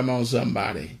 Oh, come on,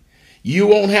 somebody. You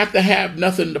won't have to have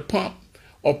nothing to pump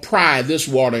or pry this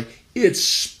water. It's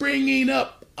springing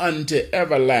up unto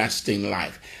everlasting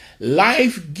life.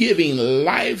 Life-giving,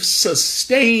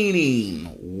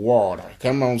 life-sustaining water.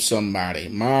 Come on, somebody.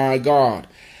 My God.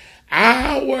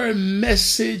 Our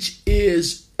message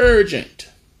is urgent.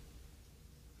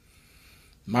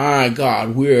 My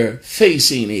God, we're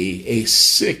facing a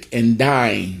sick and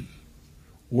dying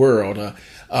world,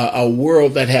 a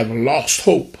world that have lost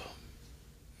hope.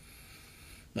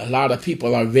 A lot of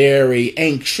people are very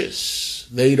anxious.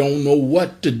 They don't know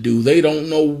what to do. They don't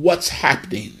know what's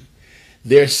happening.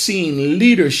 They're seeing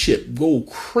leadership go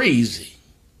crazy.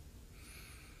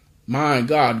 My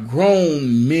God,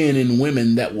 grown men and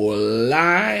women that will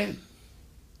lie.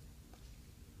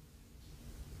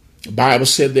 The Bible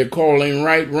said they're calling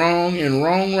right wrong and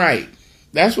wrong right.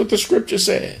 That's what the scripture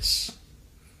says.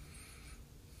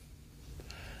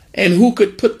 And who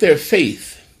could put their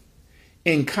faith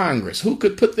in Congress? Who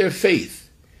could put their faith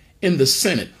in the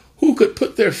Senate? Who could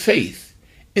put their faith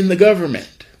in the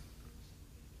government?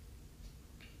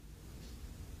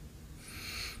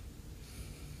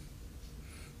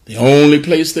 The only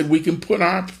place that we can put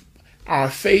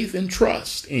our faith and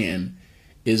trust in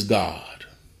is God.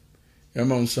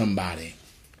 Come on, somebody.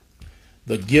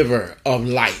 The giver of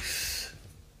life.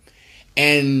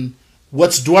 And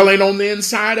what's dwelling on the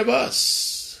inside of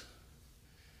us?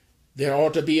 There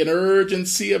ought to be an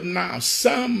urgency of now.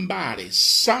 Somebody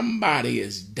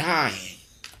is dying.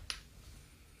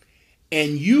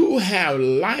 And you have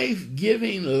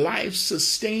life-giving,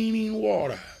 life-sustaining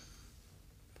water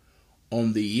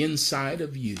on the inside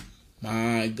of you.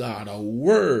 My God, a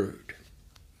word.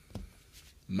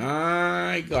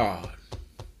 My God,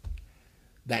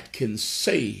 that can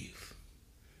save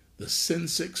the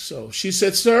sin-sick soul. She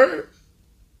said, Sir,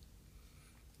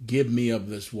 give me of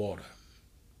this water.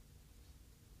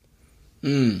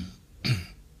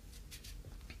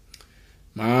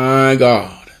 My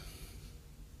God.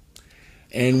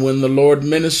 And when the Lord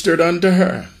ministered unto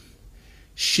her,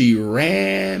 she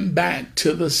ran back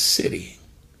to the city.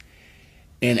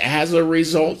 And as a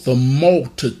result, the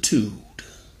multitude,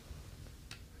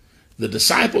 the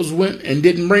disciples went and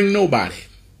didn't bring nobody.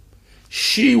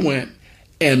 She went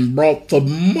and brought the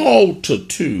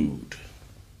multitude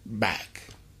back.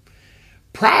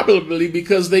 Probably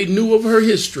because they knew of her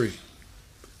history,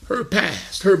 her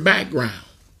past, her background.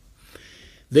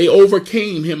 They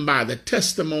overcame him by the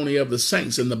testimony of the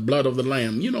saints and the blood of the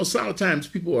Lamb. You know, sometimes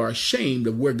people are ashamed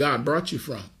of where God brought you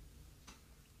from.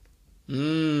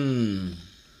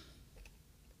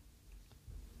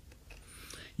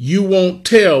 You won't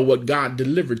tell what God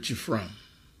delivered you from.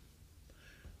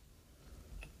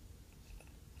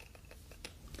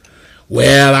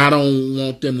 Well, I don't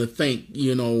want them to think,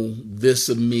 this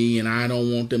of me, and I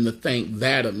don't want them to think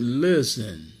that of me.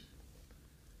 Listen,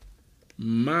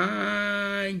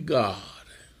 my God.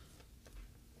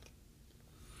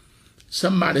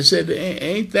 Somebody said,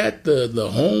 ain't that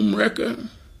the home wrecker?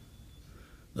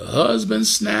 The husband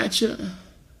snatcher?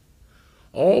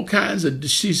 All kinds of,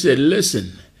 she said,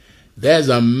 listen, there's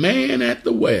a man at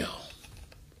the well.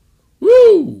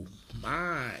 Woo,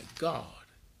 my God.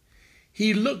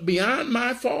 He looked beyond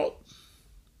my fault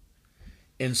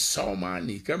and saw my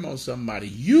need. Come on, somebody.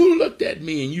 You looked at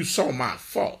me and you saw my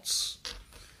faults.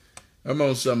 Come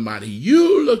on, somebody.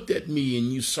 You looked at me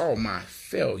and you saw my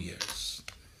failures.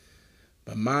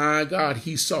 But my God,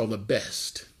 he saw the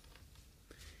best.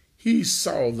 He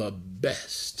saw the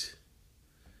best.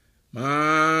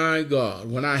 My God,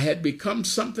 when I had become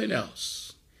something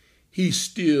else, he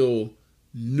still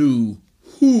knew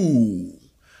who.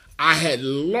 I had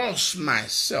lost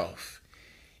myself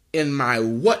in my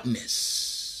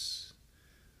whatness,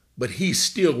 but he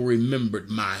still remembered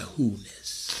my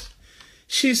who-ness.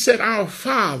 She said, our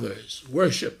fathers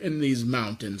worship in these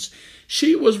mountains.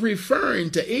 She was referring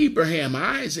to Abraham,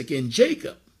 Isaac, and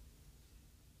Jacob.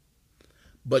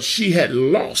 But she had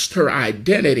lost her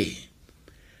identity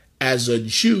as a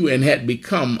Jew and had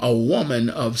become a woman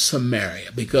of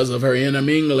Samaria because of her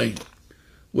intermingling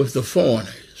with the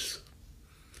foreigners.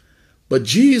 But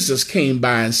Jesus came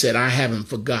by and said, I haven't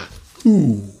forgot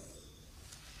who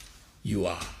you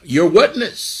are. Your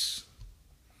witness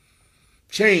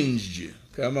changed you.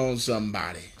 Come on,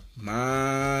 somebody.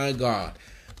 My God.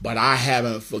 But I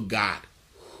haven't forgot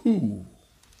who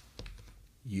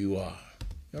you are.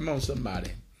 Come on,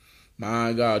 somebody.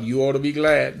 My God, you ought to be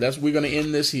glad. We're going to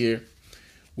end this here.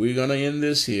 We're going to end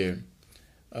this here.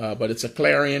 But it's a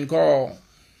clarion call,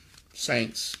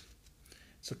 saints.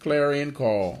 It's a clarion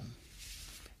call.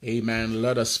 Amen.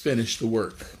 Let us finish the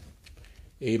work.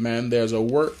 Amen. There's a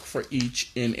work for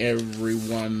each and every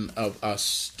one of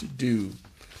us to do.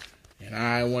 And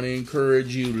I want to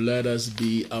encourage you, let us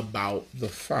be about the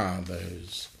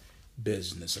Father's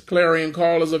business. A clarion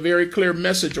call is a very clear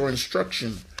message or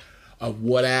instruction of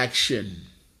what action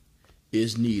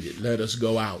is needed. Let us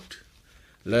go out.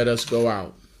 Let us go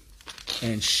out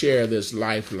and share this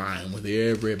lifeline with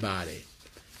everybody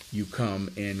you come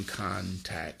in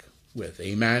contact with.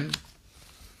 Amen.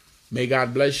 May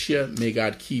God bless you. May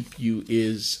God keep you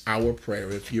is our prayer.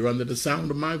 If you're under the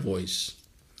sound of my voice,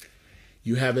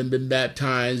 you haven't been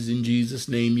baptized in Jesus'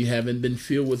 name, you haven't been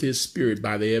filled with his Spirit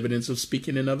by the evidence of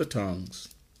speaking in other tongues,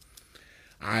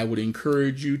 I would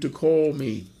encourage you to call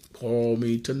me. Call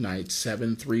me tonight,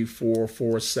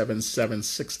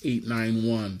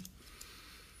 734-477-6891.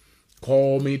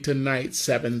 Call me tonight,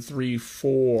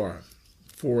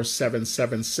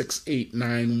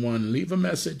 734-477-6891. Leave a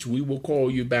message. We will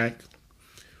call you back.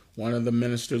 One of the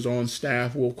ministers on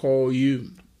staff will call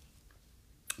you.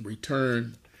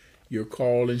 Return your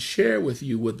call and share with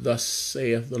you what thus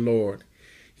saith the Lord.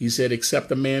 He said,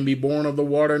 except a man be born of the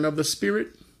water and of the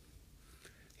Spirit,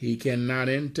 he cannot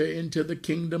enter into the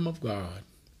kingdom of God.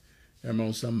 Come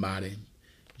on, somebody.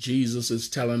 Jesus is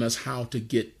telling us how to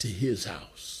get to his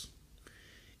house.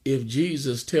 If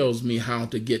Jesus tells me how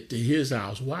to get to his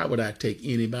house, why would I take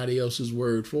anybody else's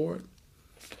word for it?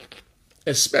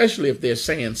 Especially if they're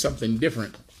saying something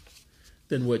different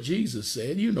than what Jesus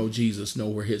said. You know Jesus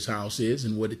knows where his house is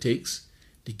and what it takes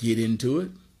to get into it.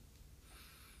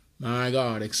 My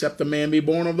God, except a man be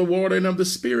born of the water and of the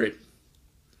Spirit,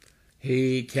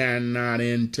 he cannot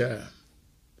enter,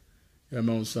 come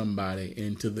on somebody,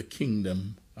 into the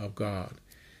kingdom of God.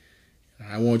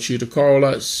 I want you to call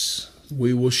us.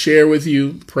 We will share with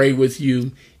you, pray with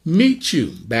you, meet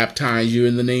you, baptize you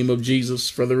in the name of Jesus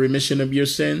for the remission of your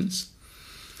sins.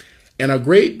 And a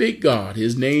great big God,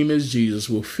 his name is Jesus,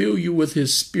 will fill you with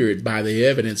his Spirit by the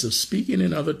evidence of speaking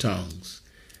in other tongues.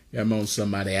 Come on,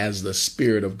 somebody, as the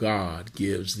Spirit of God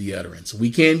gives the utterance. We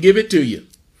can't give it to you.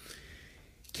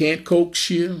 Can't coax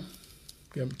you.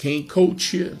 Can't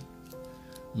coach you.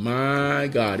 My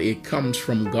God, it comes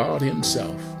from God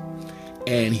himself.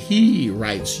 And he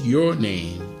writes your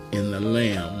name in the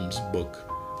Lamb's book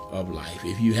of life.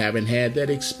 If you haven't had that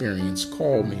experience,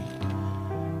 call me.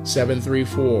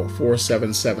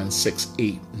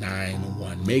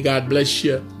 734-477-6891. May God bless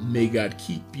you. May God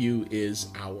keep you is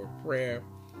our prayer.